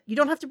sure that you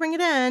don't have to bring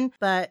it in,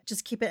 but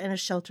just keep it in a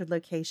sheltered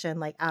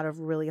location, out of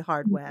really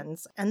hard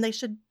winds. And they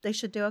should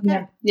do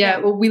okay. Yeah.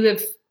 Well, we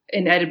live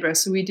in Edinburgh,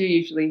 so we do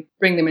usually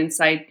bring them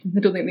inside. I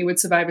don't think they would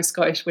survive a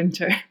Scottish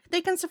winter. They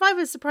can survive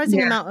a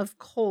surprising amount of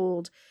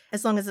cold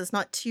as long as it's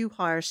not too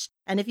harsh.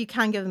 And if you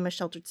can give them a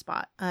sheltered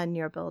spot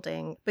near a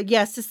building. But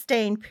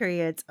sustained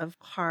periods of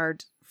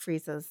hard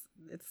freezes,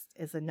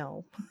 is a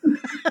no.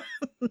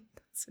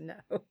 It's a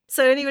no.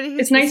 So anybody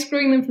who's It's nice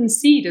growing them from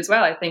seed as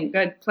well, I think.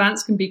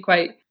 Plants can be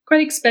quite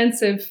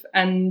expensive,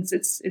 and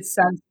it's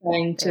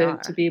satisfying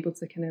to be able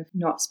to kind of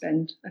not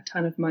spend a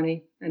ton of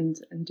money and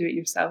do it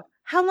yourself.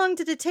 How long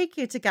did it take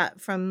you to get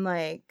from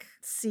like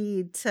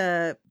seed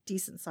to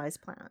decent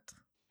sized plant?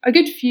 A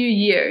good few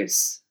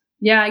years.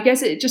 Yeah, I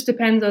guess it just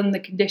depends on the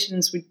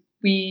conditions.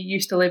 We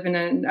used to live in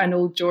an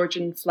old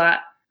Georgian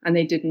flat, and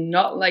they did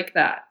not like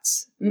that.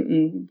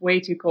 Way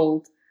too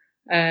cold.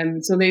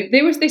 So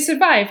they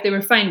survived. They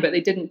were fine, but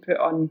they didn't put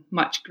on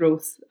much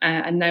growth.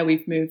 And now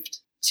we've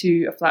moved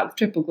to a flat with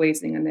triple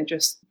glazing, and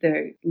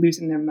they're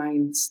losing their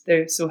minds.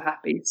 They're so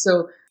happy.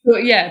 So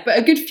yeah, but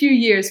a good few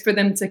years for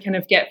them to kind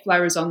of get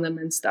flowers on them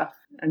and stuff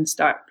and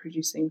start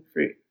producing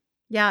fruit.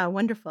 Yeah,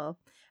 wonderful.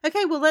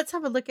 Okay, well, let's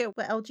have a look at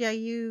what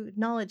LGIU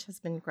knowledge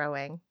has been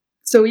growing.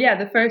 So yeah,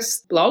 the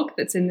first blog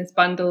that's in this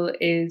bundle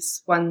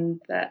is one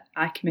that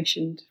I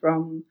commissioned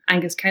from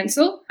Angus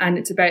Council, and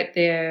it's about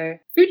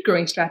their food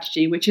growing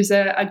strategy, which is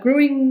a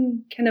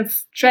growing kind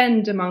of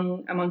trend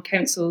among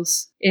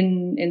councils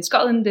in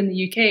Scotland, in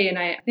the UK, and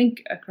I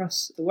think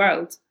across the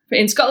world. But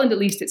in Scotland, at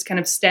least, it's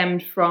kind of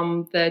stemmed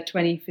from the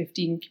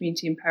 2015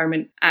 Community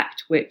Empowerment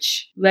Act,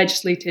 which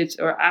legislated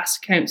or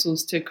asked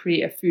councils to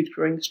create a food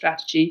growing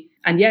strategy.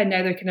 And yeah,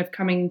 now they're kind of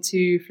coming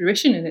to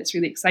fruition, and it's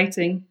really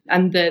exciting.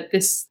 And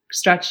this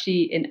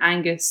strategy in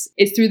Angus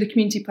is through the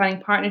Community Planning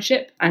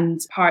Partnership,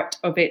 and part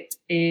of it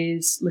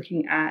is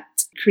looking at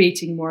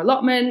creating more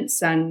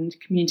allotments and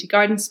community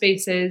garden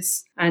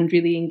spaces and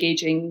really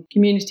engaging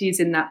communities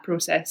in that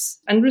process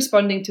and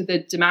responding to the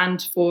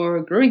demand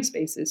for growing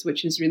spaces,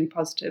 which is really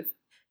positive.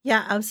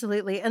 Yeah,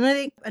 absolutely. And I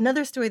think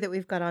another story that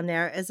we've got on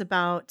there is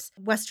about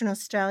Western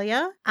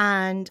Australia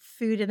and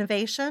food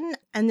innovation,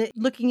 and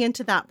looking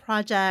into that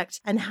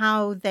project and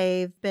how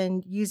they've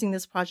been using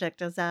this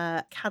project as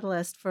a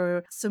catalyst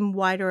for some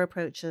wider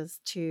approaches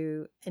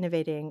to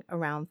innovating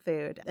around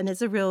food. And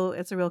it's a real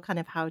kind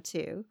of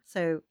how-to.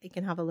 So you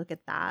can have a look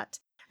at that.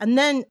 And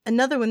then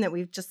another one that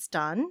we've just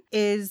done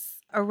is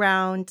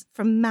around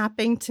from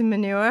mapping to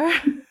manure.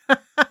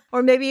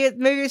 Or maybe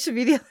it should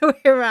be the other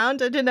way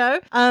around. I don't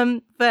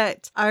know.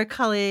 But our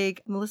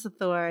colleague, Melissa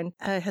Thorne,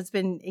 has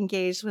been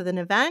engaged with an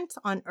event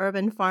on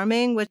urban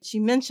farming, which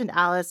you mentioned,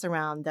 Alice,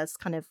 around that's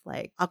kind of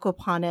like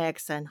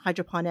aquaponics and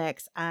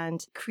hydroponics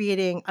and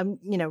creating, I'm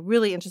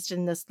really interested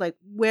in this, like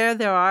where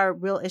there are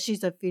real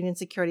issues of food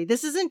insecurity.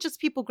 This isn't just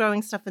people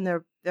growing stuff in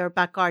their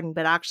back garden,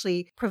 but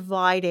actually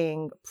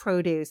providing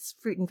produce,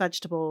 fruit and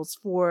vegetables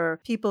for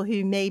people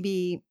who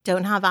maybe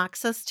don't have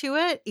access to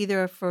it,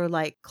 either for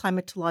like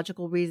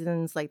climatological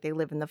reasons, like they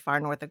live in the far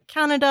north of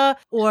Canada,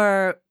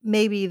 or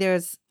maybe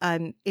there's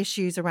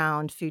issues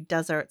around food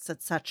deserts,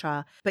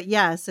 etc. But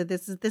yeah, so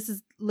this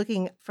is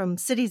looking from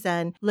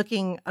Citizen,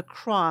 looking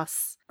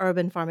across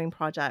urban farming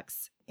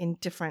projects in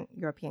different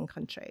European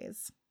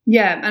countries.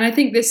 Yeah, and I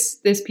think this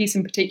piece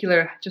in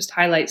particular just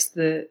highlights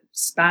the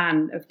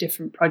span of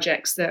different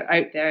projects that are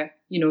out there.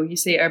 You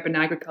say urban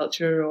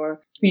agriculture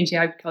or community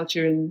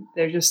agriculture, and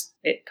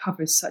it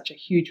covers such a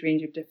huge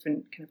range of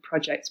different kind of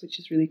projects, which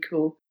is really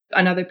cool.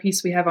 Another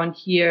piece we have on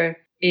here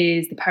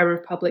is The Power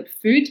of Public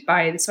Food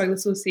by the Soil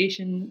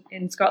Association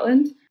in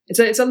Scotland.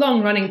 It's a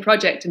long-running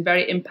project and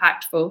very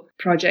impactful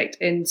project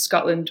in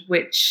Scotland,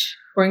 which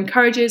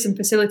encourages and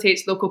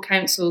facilitates local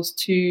councils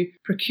to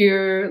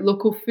procure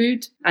local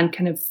food and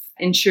kind of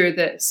ensure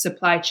that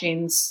supply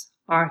chains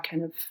are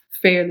kind of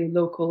fairly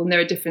local. And there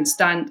are different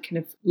kind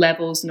of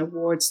levels and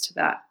awards to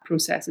that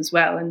process as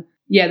well. And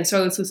yeah, the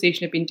Soil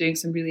Association have been doing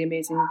some really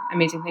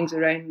amazing things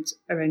around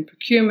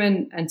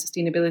procurement and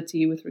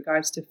sustainability with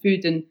regards to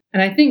food. And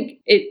I think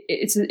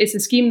it's a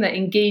scheme that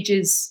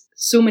engages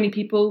so many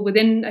people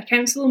within a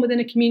council and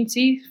within a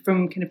community,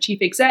 from kind of chief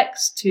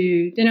execs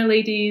to dinner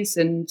ladies,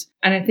 and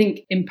I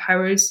think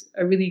empowers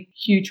a really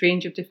huge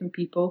range of different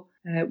people,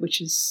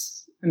 which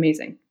is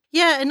amazing.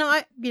 Yeah, and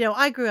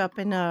I grew up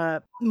in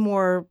a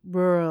more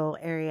rural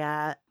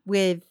area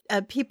with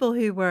people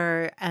who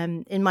were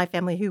in my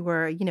family who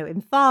were,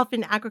 involved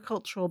in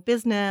agricultural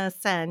business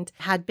and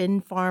had been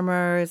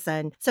farmers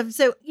and stuff.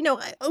 So,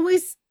 I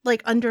always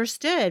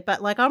understood, but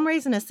I'm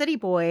raising a city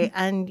boy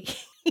and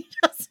he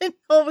doesn't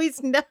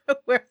always know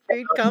where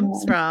food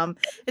comes from.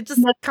 It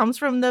just comes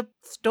from the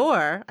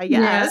store, I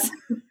guess.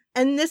 Yeah.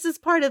 And this is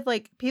part of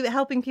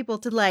helping people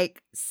to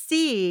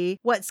see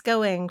what's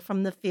going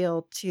from the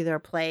field to their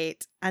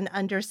plate and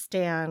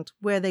understand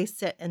where they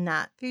sit in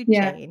that food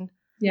chain.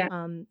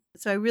 Yeah.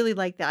 So I really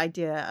like the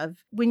idea of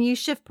when you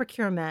shift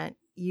procurement,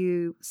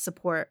 you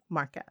support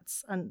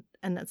markets, and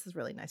that's a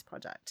really nice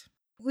project.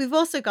 We've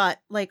also got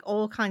like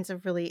all kinds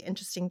of really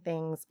interesting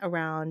things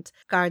around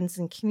gardens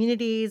and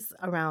communities,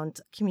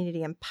 around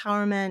community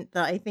empowerment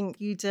that I think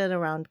you did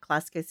around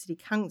Glasgow City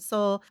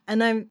Council.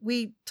 And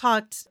we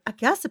talked, I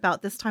guess,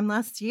 about this time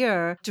last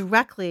year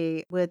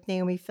directly with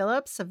Naomi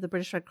Phillips of the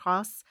British Red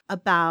Cross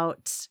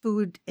about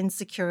food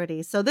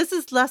insecurity. So this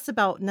is less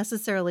about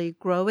necessarily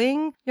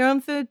growing your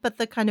own food, but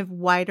the kind of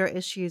wider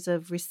issues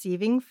of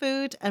receiving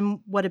food and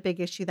what a big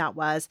issue that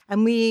was.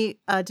 And we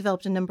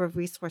developed a number of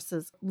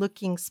resources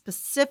looking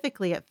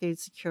specifically at food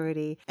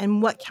security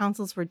and what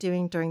councils were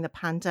doing during the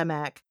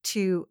pandemic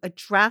to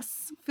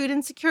address food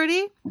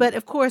insecurity. But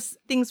of course,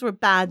 things were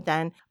bad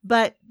then.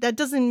 But that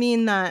doesn't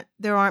mean that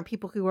there aren't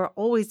people who are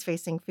always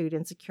facing food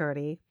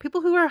insecurity,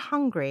 people who are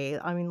hungry.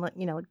 I mean,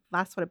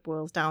 that's what it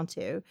boils down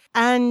to.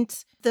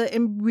 And the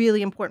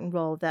really important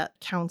role that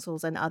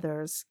councils and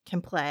others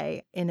can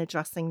play in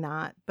addressing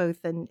that,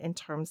 both in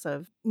terms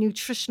of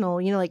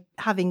nutritional, like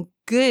having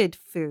good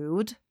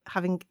food,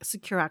 having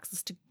secure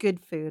access to good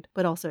food,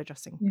 but also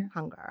addressing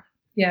hunger.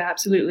 Yeah,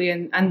 absolutely.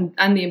 And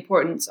the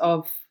importance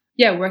of,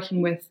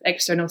 working with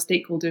external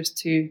stakeholders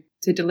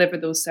to deliver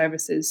those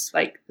services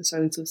like the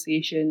Soil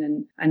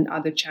Association and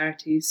other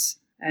charities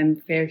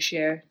Fair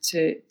Share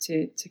to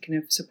kind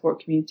of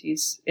support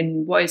communities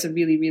in what is a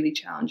really, really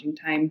challenging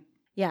time.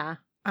 Yeah,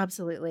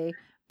 absolutely.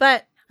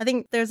 But I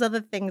think there's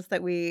other things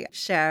that we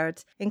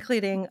shared,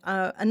 including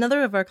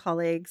another of our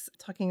colleagues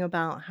talking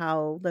about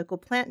how local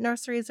plant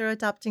nurseries are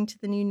adapting to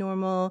the new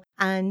normal.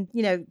 And,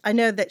 I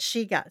know that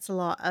she gets a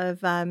lot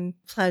of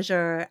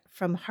pleasure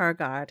from her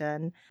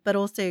garden, but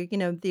also,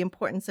 the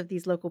importance of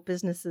these local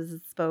businesses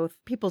as both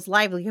people's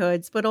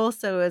livelihoods, but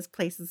also as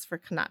places for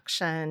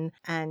connection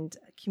and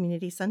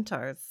community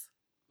centers.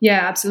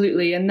 Yeah,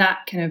 absolutely. And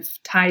that kind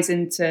of ties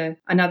into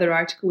another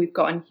article we've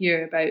got on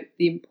here about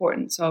the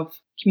importance of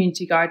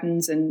community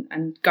gardens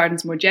and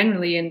gardens more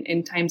generally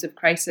in times of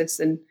crisis,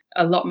 and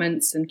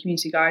allotments and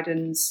community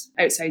gardens,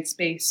 outside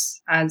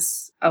space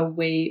as a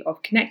way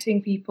of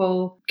connecting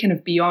people kind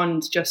of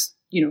beyond just,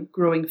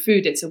 growing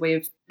food. It's a way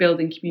of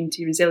building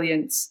community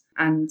resilience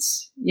and,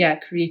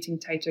 creating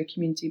tighter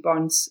community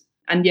bonds.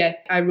 And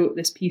I wrote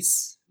this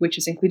piece, which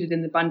is included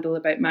in the bundle,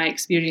 about my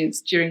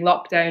experience during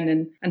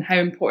lockdown and how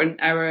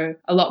important our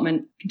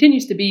allotment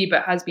continues to be,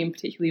 but has been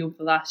particularly over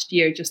the last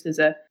year, just as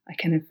a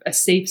kind of a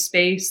safe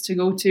space to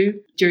go to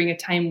during a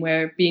time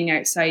where being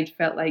outside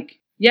felt like,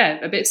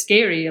 a bit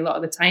scary a lot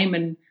of the time.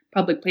 And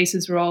public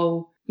places were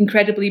all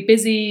incredibly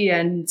busy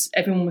and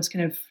everyone was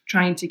kind of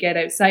trying to get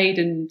outside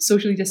and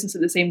socially distance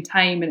at the same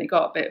time. And it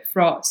got a bit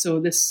fraught.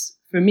 So this,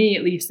 for me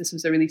at least, this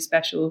was a really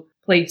special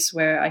place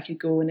where I could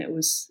go and it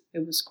was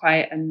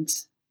quiet and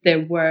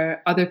there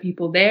were other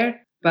people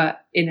there,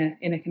 but in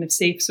a kind of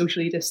safe,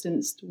 socially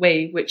distanced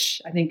way,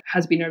 which I think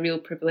has been a real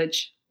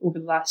privilege over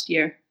the last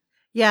year.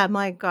 Yeah,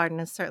 my garden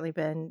has certainly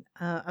been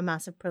a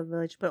massive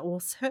privilege, but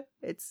also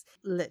it's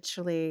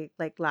literally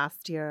like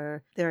last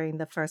year during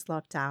the first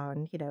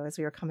lockdown, as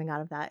we were coming out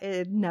of that,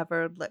 it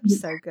never looked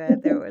so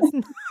good. There was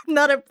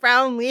not a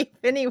brown leaf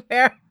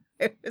anywhere.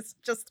 It was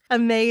just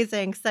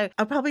amazing. So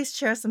I'll probably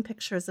share some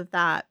pictures of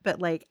that.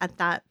 But like at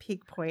that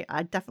peak point,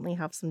 I definitely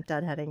have some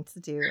deadheading to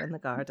do in the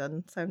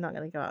garden. So I'm not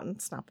going to go out and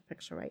snap a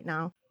picture right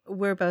now.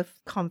 We're both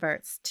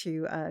converts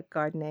to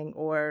gardening,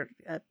 or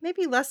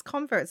maybe less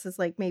converts, as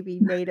like maybe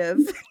native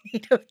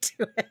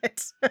to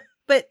it.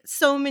 But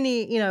so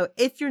many,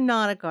 if you're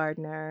not a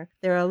gardener,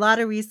 there are a lot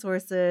of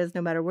resources,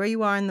 no matter where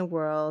you are in the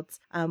world.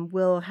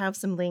 We'll have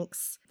some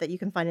links that you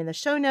can find in the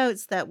show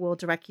notes that will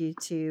direct you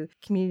to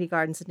community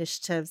gardens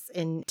initiatives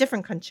in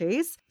different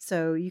countries.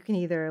 So you can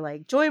either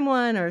like join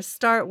one or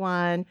start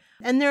one.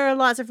 And there are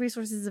lots of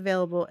resources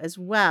available as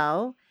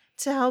well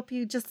to help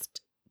you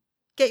just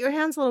get your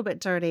hands a little bit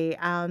dirty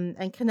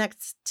and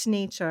connect to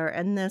nature.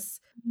 And this,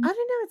 I don't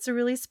know, it's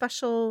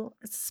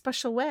a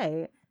special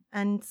way.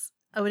 And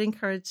I would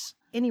encourage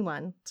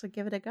anyone to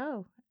give it a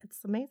go. It's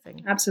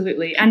amazing.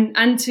 Absolutely.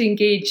 And to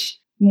engage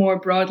more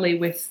broadly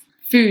with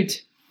food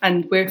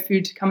and where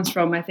food comes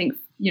from. I think,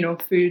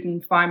 food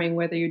and farming,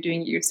 whether you're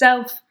doing it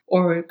yourself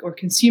or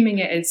consuming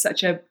it, is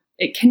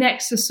it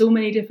connects to so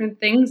many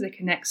different things. It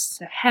connects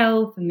to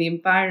health and the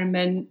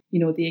environment,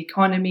 the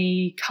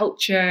economy,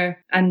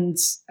 culture. And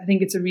I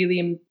think it's a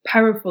really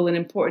powerful and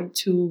important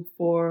tool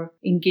for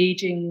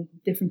engaging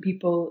different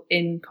people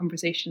in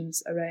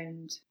conversations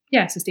around,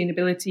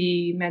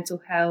 sustainability,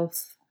 mental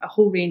health, a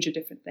whole range of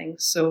different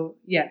things. So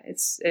I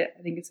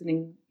think it's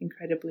an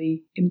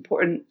incredibly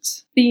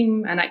important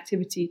theme and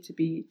activity to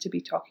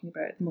be talking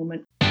about at the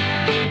moment.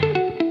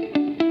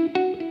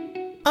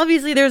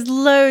 Obviously, there's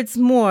loads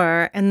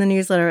more in the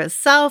newsletter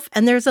itself,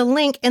 and there's a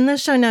link in the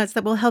show notes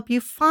that will help you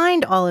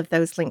find all of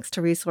those links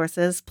to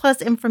resources,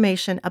 plus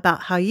information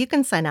about how you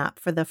can sign up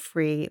for the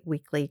free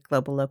weekly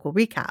Global Local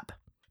Recap.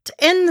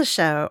 To end the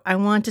show, I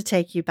want to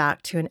take you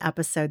back to an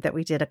episode that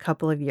we did a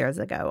couple of years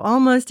ago,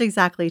 almost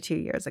exactly 2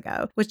 years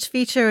ago, which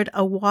featured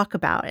a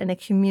walkabout in a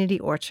community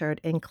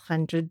orchard in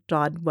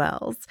Clondalkin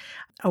Wells.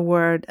 a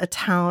word, a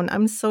town.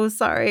 I'm so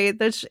sorry.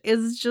 This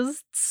is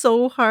just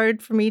so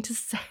hard for me to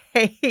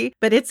say,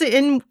 but it's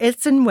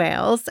in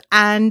Wales,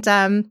 and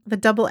the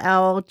double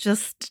L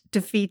just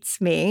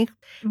defeats me.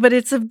 But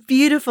it's a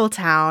beautiful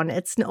town.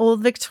 It's an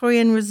old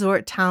Victorian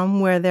resort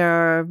town where there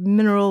are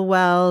mineral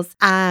wells,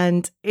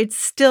 and it's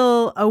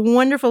still a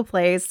wonderful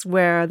place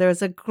where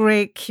there's a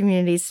great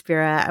community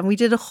spirit. And we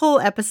did a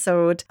whole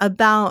episode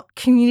about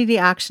community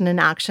action and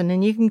action,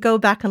 and you can go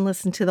back and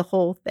listen to the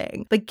whole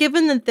thing. But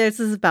given that this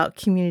is about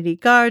community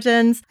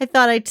gardens, I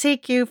thought I'd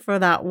take you for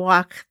that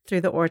walk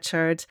through the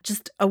orchard.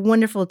 Just a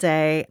wonderful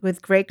day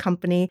with great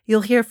company.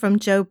 You'll hear from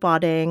Joe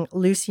Bodding,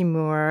 Lucy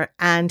Moore,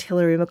 and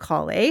Hilary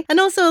McCauley, and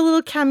also a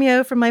little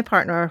cameo from my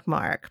partner,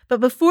 Mark. But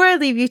before I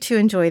leave you to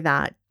enjoy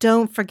that,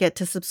 don't forget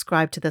to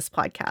subscribe to this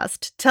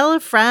podcast. Tell a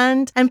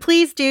friend, and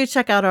please do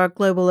check out our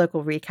Global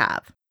Local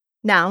recap.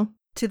 Now,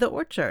 to the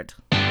orchard.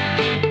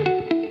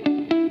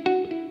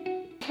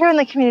 Here in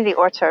the community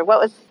orchard,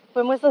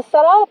 when was this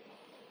set up?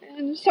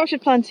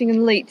 Started planting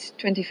in late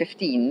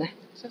 2015.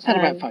 So it's had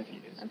about 5 years.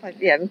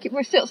 Yeah,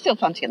 we're still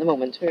planting at the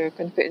moment. We're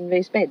going to put in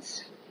raised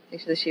beds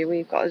later this year.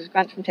 We've got a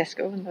grant from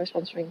Tesco, and they're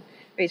sponsoring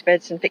raised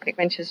beds and picnic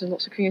benches and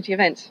lots of community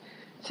events.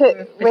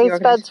 To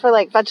raised beds for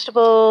like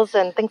vegetables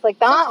and things like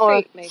that?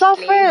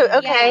 Soft fruit,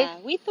 okay. Yeah,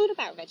 we thought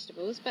about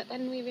vegetables, but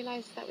then we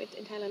realised that would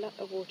entail a lot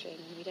of watering,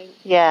 and we don't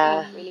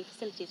have really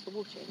facilities for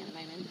watering at the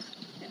moment.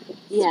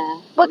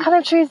 Yeah. What kind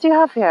of trees do you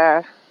have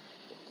here?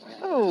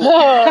 How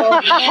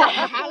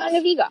long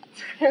have you got?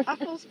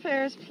 Apples,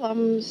 pears,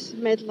 plums,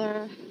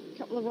 medlar, a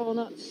couple of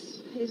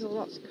walnuts,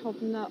 hazelnuts,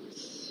 cob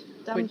nuts,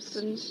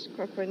 damsons,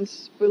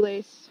 croquins,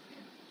 bullace.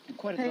 And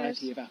quite a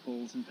variety of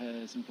apples and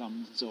pears and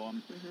plums and so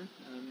on.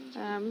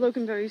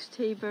 Loganberries,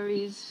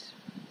 tayberries,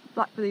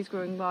 blackberries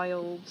growing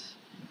wild,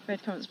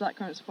 red currants, black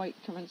currants, white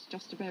currants,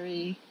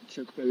 justerberry,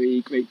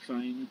 chokeberry,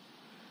 grapevine.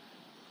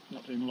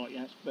 Not doing a lot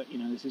yet, but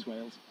this is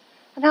Wales.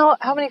 And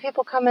how many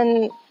people come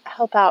and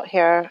help out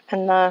here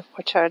in the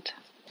orchard?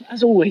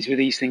 As always with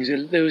these things,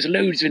 there was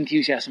loads of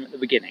enthusiasm at the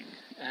beginning,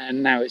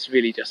 and now it's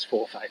really just 4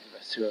 or 5 of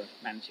us who are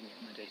managing it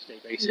on a day-to-day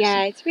basis.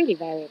 Yeah, it's really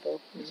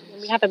variable.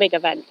 When we have a big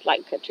event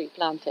like a tree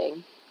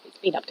planting, it's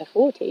been up to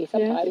 40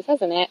 sometimes,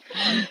 hasn't it?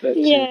 But,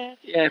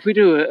 if we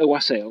do a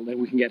wassail, then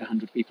we can get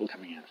 100 people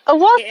coming out. A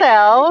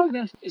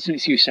wassail? It's an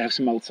excuse to have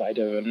some old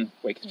cider and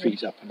wake the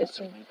trees up and that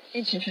sort of thing.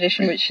 Ancient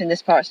tradition which in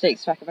this part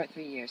dates back about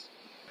 3 years.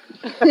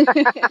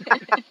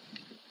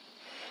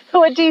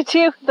 What do you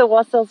do with the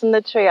wassels in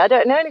the tree? I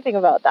don't know anything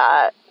about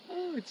that.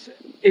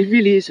 It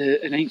really is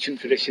an ancient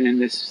tradition in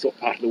this sort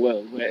of part of the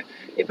world, where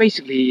it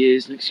basically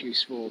is an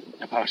excuse for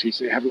a party.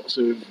 So you have lots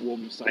of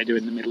warm cider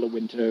in the middle of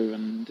winter,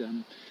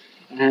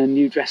 and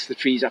you dress the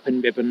trees up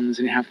in ribbons,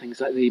 and you have things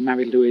like the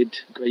Mary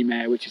Lwyd Grey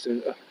Mare, which is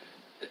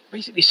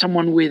basically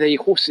someone with a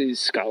horse's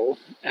skull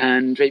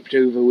and draped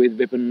over with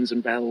ribbons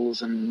and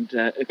bells and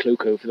a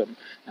cloak over them,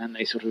 and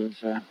they sort of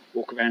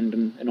walk around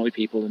and annoy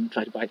people and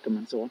try to bite them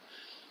and so on.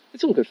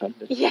 It's all good fun.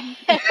 Yeah.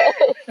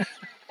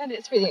 And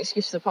it's really an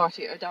excuse for the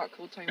party at a dark,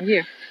 cold time of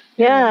year.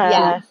 Yeah.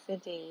 Yes,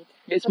 indeed.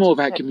 It's more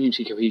about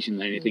community cohesion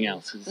than anything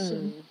else.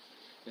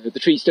 The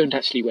trees don't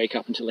actually wake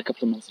up until a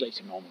couple of months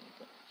later normally.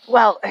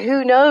 Well,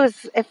 who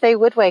knows if they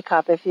would wake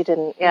up if you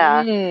didn't,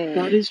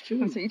 That is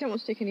true. So you don't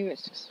want to take any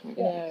risks. You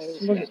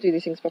want to do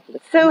these things properly.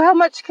 So how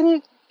much can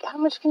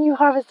you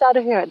harvest out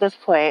of here at this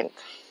point?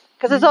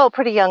 Because it's all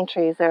pretty young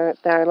trees.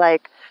 They're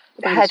like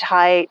head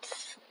height.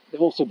 They're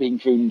also being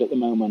pruned at the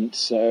moment,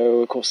 so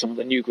of course some of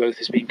the new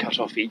growth is being cut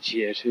off each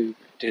year to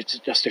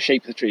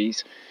shape the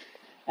trees.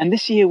 And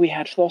this year we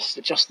had frost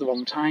at just the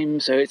wrong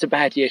time, so it's a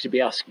bad year to be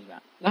asking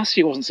that. Last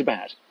year wasn't so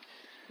bad.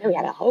 No, we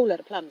had a whole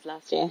lot of plums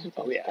last year.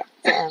 Oh yeah,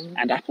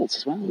 and apples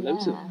as well,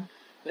 loads of them.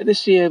 But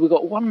this year we've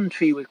got one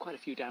tree with quite a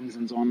few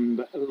damsons on,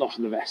 but a lot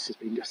of the rest has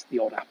been just the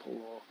odd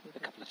apple or a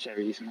couple of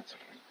cherries and that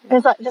sort of thing.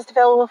 Is that just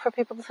available for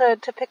people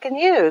to pick and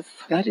use?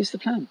 That is the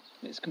plan.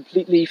 It's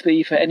completely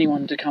free for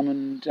anyone to come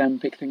and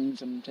pick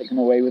things and take them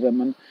away with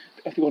them, and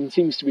everyone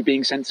seems to be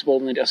being sensible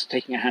and they're just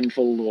taking a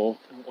handful or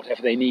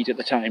whatever they need at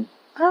the time.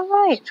 All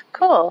right,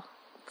 cool.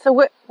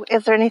 So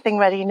is there anything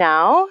ready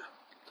now?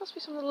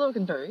 Possibly some of the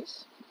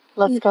Loganberries.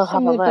 Let's go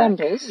have a look.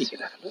 You can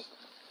have a look.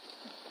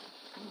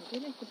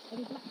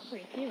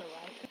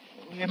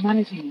 We're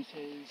managing it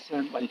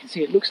as, you can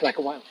see it looks like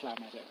a wildflower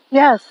meadow.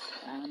 Yes.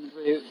 And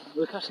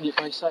we're cutting it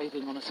by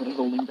scything on a sort of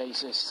rolling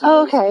basis.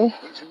 So okay.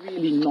 It's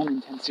really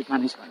non-intensive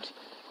management.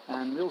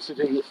 And we're also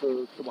doing it for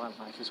the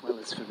wildlife as well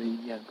as for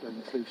the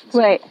growing solutions.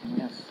 Right. We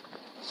have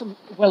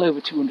well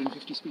over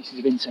 250 species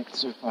of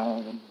insects so far,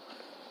 and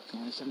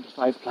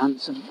 75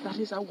 plants, and that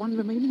is our one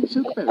remaining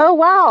chokeberry. Oh,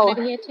 wow.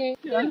 Over here too.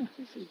 Yeah.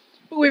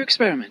 But we're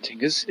experimenting,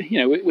 because,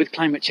 with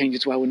climate change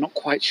as well, we're not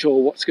quite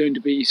sure what's going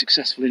to be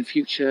successful in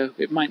future.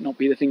 It might not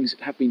be the things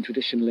that have been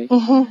traditionally.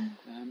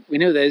 Mm-hmm. We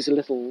know there's a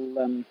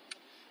little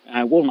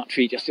walnut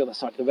tree just the other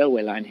side of the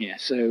railway line here,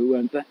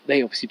 so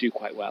they obviously do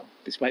quite well,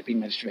 despite being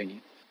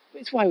Mediterranean.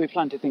 But it's why we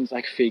planted things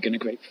like fig and a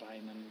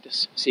grapevine, and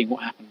just seeing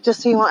what happens.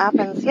 Just seeing what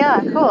happens. Yeah,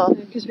 cool.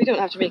 Because we don't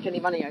have to make any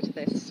money out of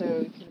this,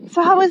 so...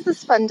 So how is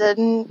this funded?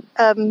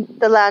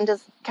 The land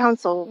is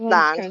council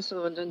land?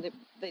 Council, and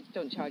they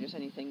don't charge us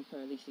anything for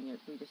leasing it.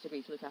 We just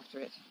agree to look after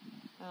it.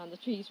 And the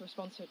trees were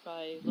sponsored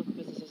by local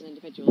businesses and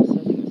individuals, so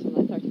I think it was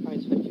something like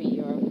 £30 for a tree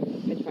or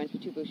 £20 for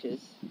 2 bushes.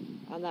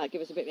 And that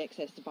gave us a bit of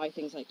excess to buy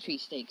things like tree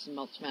stakes and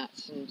mulch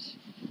mats and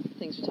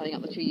things for tying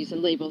up the trees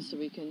and labels so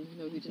we can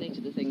know who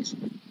donated the things.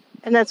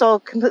 And that's all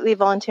completely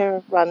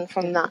volunteer run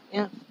from that,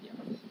 yeah?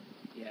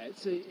 Yeah,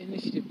 it's an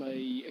initiative by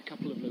a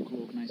couple of local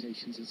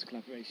organisations as a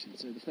collaboration.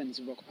 So the Friends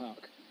of Rock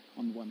Park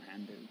on the one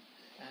hand, and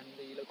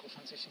the local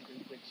transition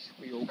group, which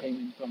we all came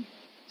in from.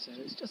 So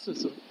it's just a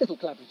sort of little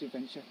collaborative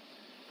venture.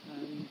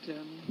 And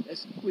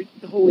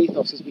the whole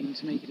ethos has been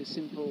to make it as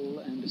simple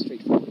and as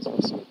straightforward as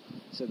possible.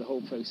 So the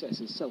whole process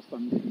is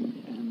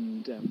self-funding,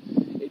 and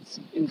it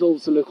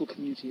involves the local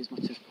community as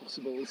much as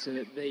possible, so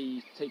that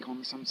they take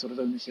on some sort of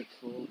ownership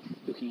for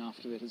looking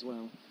after it as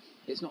well.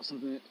 It's not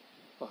something that,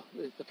 well,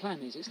 the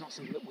plan is it's not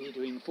something that we're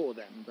doing for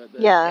them, but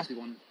that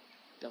everyone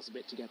does a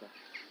bit together.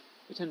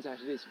 It turns out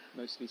it is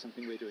mostly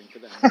something we're doing for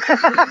them.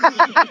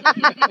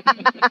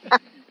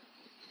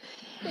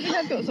 But we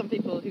have got some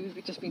people who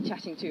we've just been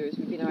chatting to as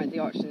we've been around the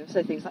arch and have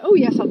said things like, oh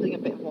yeah, something a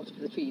bit of water for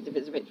the trees if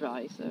it's a bit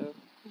dry, so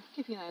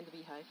keeping an eye on the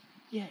beehive.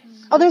 Yes.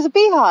 Oh, there's a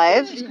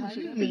beehive?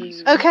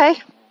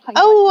 Okay.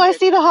 Oh, I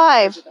see the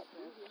hive.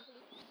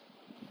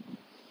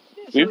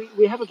 Yeah, so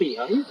we have a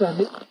beehive,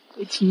 and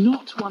it's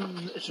not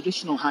a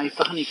traditional hive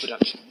for honey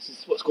production. This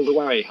is what's called a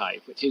warre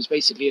hive, which is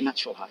basically a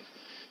natural hive.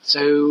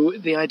 So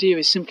the idea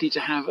is simply to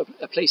have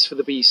a place for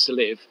the bees to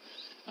live,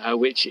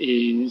 which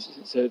is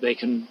so they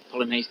can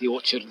pollinate the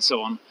orchard and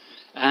so on.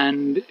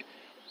 And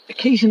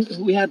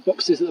occasionally we had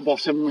boxes at the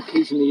bottom.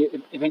 Occasionally,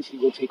 eventually,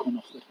 we'll take one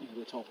off the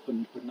top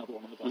and put another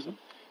one on the bottom.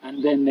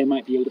 And then there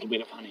might be a little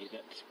bit of honey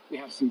that we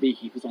have some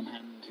beekeepers on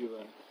hand who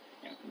are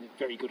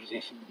very good at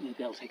it, and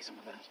they'll take some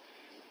of that.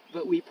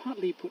 But we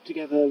partly put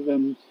together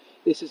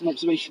this as an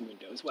observation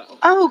window as well.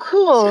 Oh,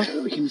 cool!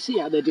 So we can see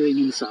how they're doing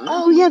inside.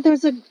 Oh yeah,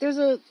 there's a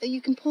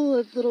you can pull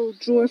a little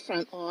drawer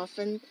front off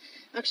and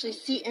actually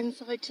see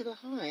inside to the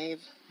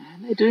hive.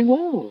 And they're doing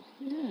well.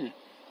 Yeah.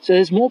 So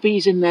there's more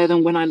bees in there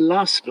than when I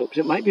last looked.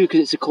 It might be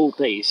because it's a cold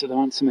day, so there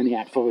aren't so many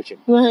out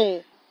foraging.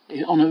 Right.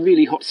 On a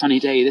really hot sunny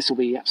day, this will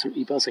be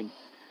absolutely buzzing.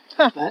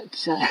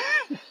 But I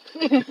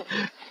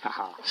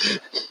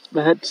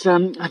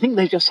think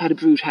they've just had a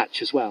brood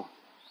hatch as well.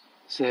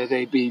 So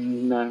they've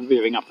been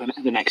rearing up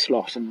the next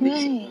lot, and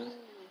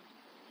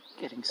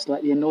getting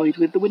slightly annoyed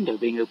with the window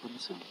being open.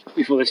 So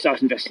before they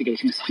start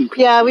investigating us too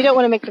closely. Yeah, we don't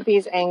want to make the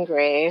bees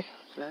angry.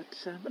 But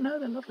no,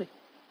 they're lovely.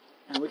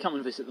 And we come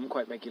and visit them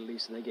quite regularly,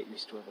 so they get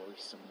used to our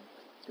voice.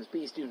 Because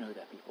bees do know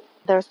their people.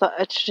 There's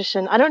a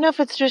tradition. I don't know if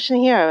it's tradition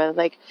here.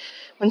 Like,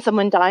 when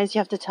someone dies, you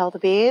have to tell the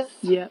bees.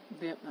 Yeah,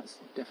 that's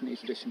definitely a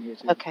tradition here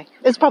too. Okay,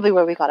 it's probably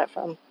where we got it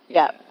from.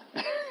 Yeah.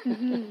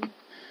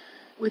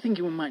 We're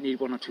thinking we might need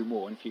 1 or 2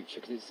 more in future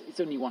because it's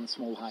only one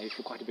small hive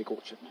for quite a big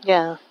orchard now.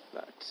 Yeah.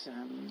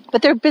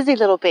 But they're busy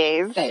little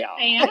bees. They are.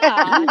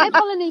 They're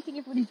pollinating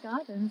everybody's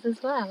gardens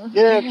as well.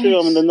 Yeah, true.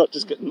 I mean, they're not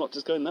just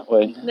going that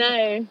way.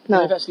 No.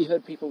 I've actually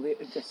heard people.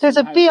 There's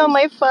a bee on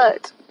my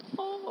foot.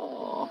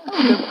 Oh,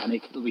 don't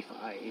panic. It'll be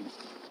fine.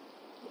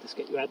 Just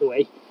get you out of the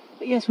way.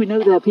 But yes, we know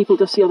there are people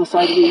just the other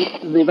side of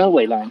the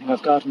railway line who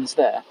have gardens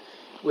there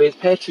with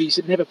pear trees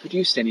that never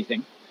produced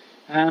anything.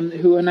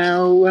 Who are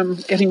now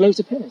getting loads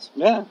of pears.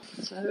 Yeah.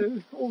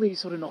 So all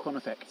these sort of knock-on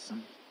effects.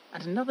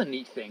 And another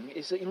neat thing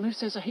is that you'll notice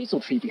there's a hazel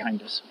tree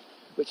behind us,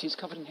 which is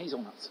covered in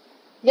hazelnuts.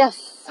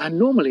 Yes. And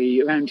normally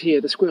around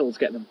here the squirrels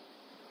get them.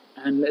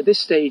 And at this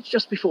stage,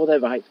 just before they're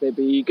ripe, they'll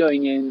be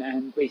going in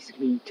and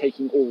basically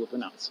taking all of the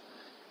nuts.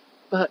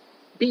 But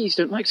bees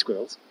don't like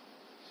squirrels.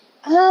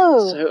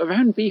 Oh. So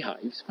around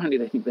beehives, apparently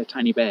they think they're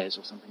tiny bears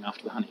or something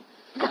after the honey.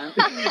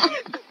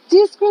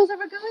 Do squirrels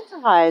ever go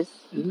into hives?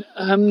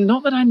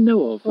 Not that I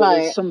know of. But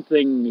Right. There's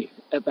something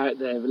about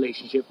their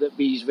relationship that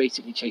bees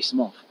basically chase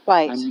them off.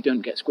 Right. And you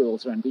don't get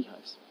squirrels around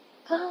beehives.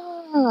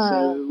 Ah.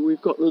 So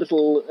we've got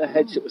a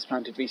hedge that was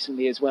planted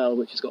recently as well,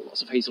 which has got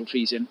lots of hazel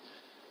trees in.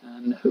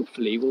 And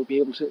hopefully we'll be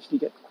able to actually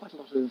get quite a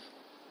lot of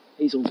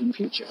hazels in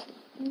future.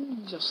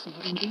 Just from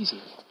having bees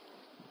here.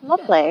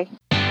 Lovely.